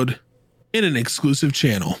episode in an exclusive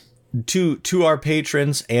channel. To our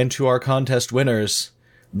patrons and to our contest winners,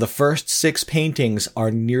 the first 6 paintings are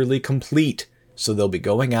nearly complete. So they'll be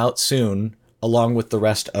going out soon, along with the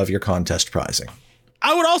rest of your contest prizing.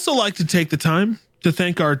 I would also like to take the time to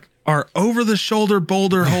thank our over-the-shoulder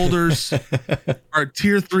boulder holders, our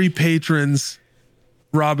Tier 3 patrons,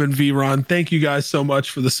 Rob and V-Ron. Thank you guys so much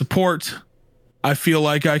for the support. I feel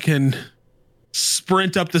like I can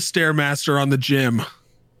sprint up the Stairmaster on the gym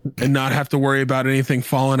and not have to worry about anything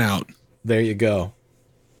falling out. There you go.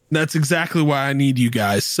 That's exactly why I need you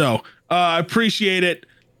guys. So I appreciate it.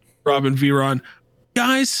 Rob and V-Ron.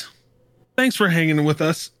 Guys, thanks for hanging with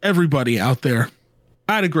us. Everybody out there.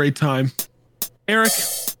 I had a great time. Eric,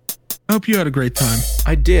 I hope you had a great time.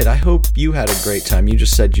 I did. I hope you had a great time. You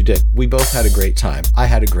just said you did. We both had a great time. I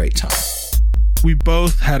had a great time. We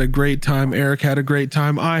both had a great time. Eric had a great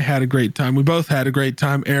time. I had a great time. We both had a great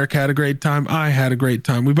time. Eric had a great time. I had a great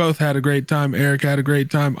time. We both had a great time. Eric had a great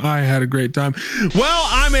time. I had a great time. Well,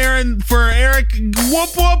 I'm Aaron for Eric. Whoop,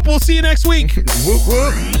 whoop. We'll see you next week. Whoop,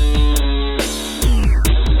 whoop.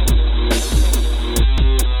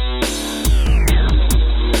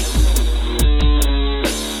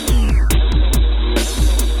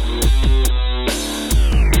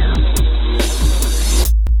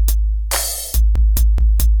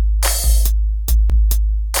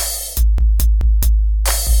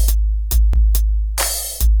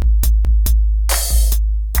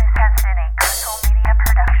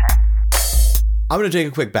 I'm going to take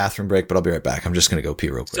a quick bathroom break, but I'll be right back. I'm just going to go pee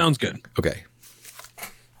real quick. Sounds good. Okay.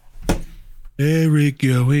 Eric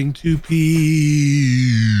going to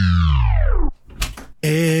pee.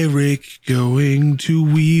 Eric going to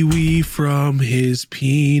wee from his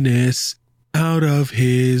penis out of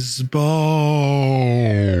his ball.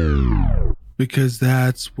 Because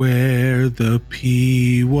that's where the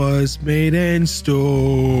pee was made and stored.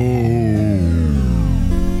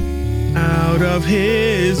 Out of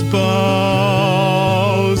his balls.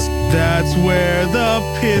 That's where the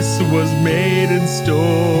piss was made and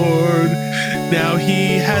stored. Now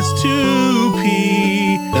he has to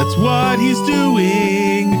pee. That's what he's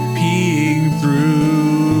doing. Peeing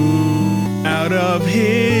through. Out of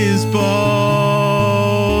his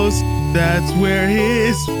balls. That's where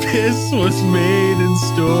his piss was made and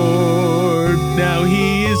stored. Now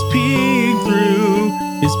he is peeing through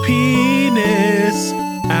his penis.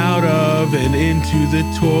 Out of and into the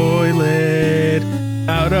toilet.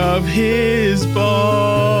 Out of his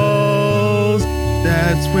balls.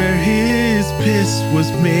 That's where his piss was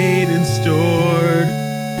made and stored.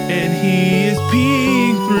 And he is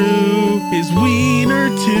peeing through his wiener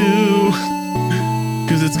too.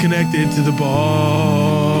 Cause it's connected to the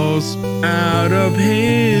balls. Out of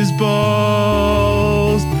his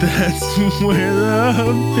balls. That's where the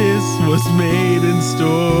piss was made and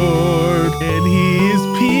stored. And he is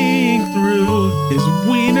peeing through his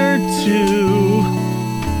wiener too.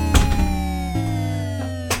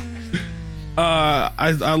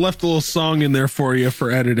 I left a little song in there for you for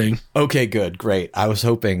editing. Okay, good. Great. I was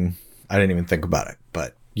hoping I didn't even think about it,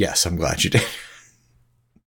 but yes, I'm glad you did.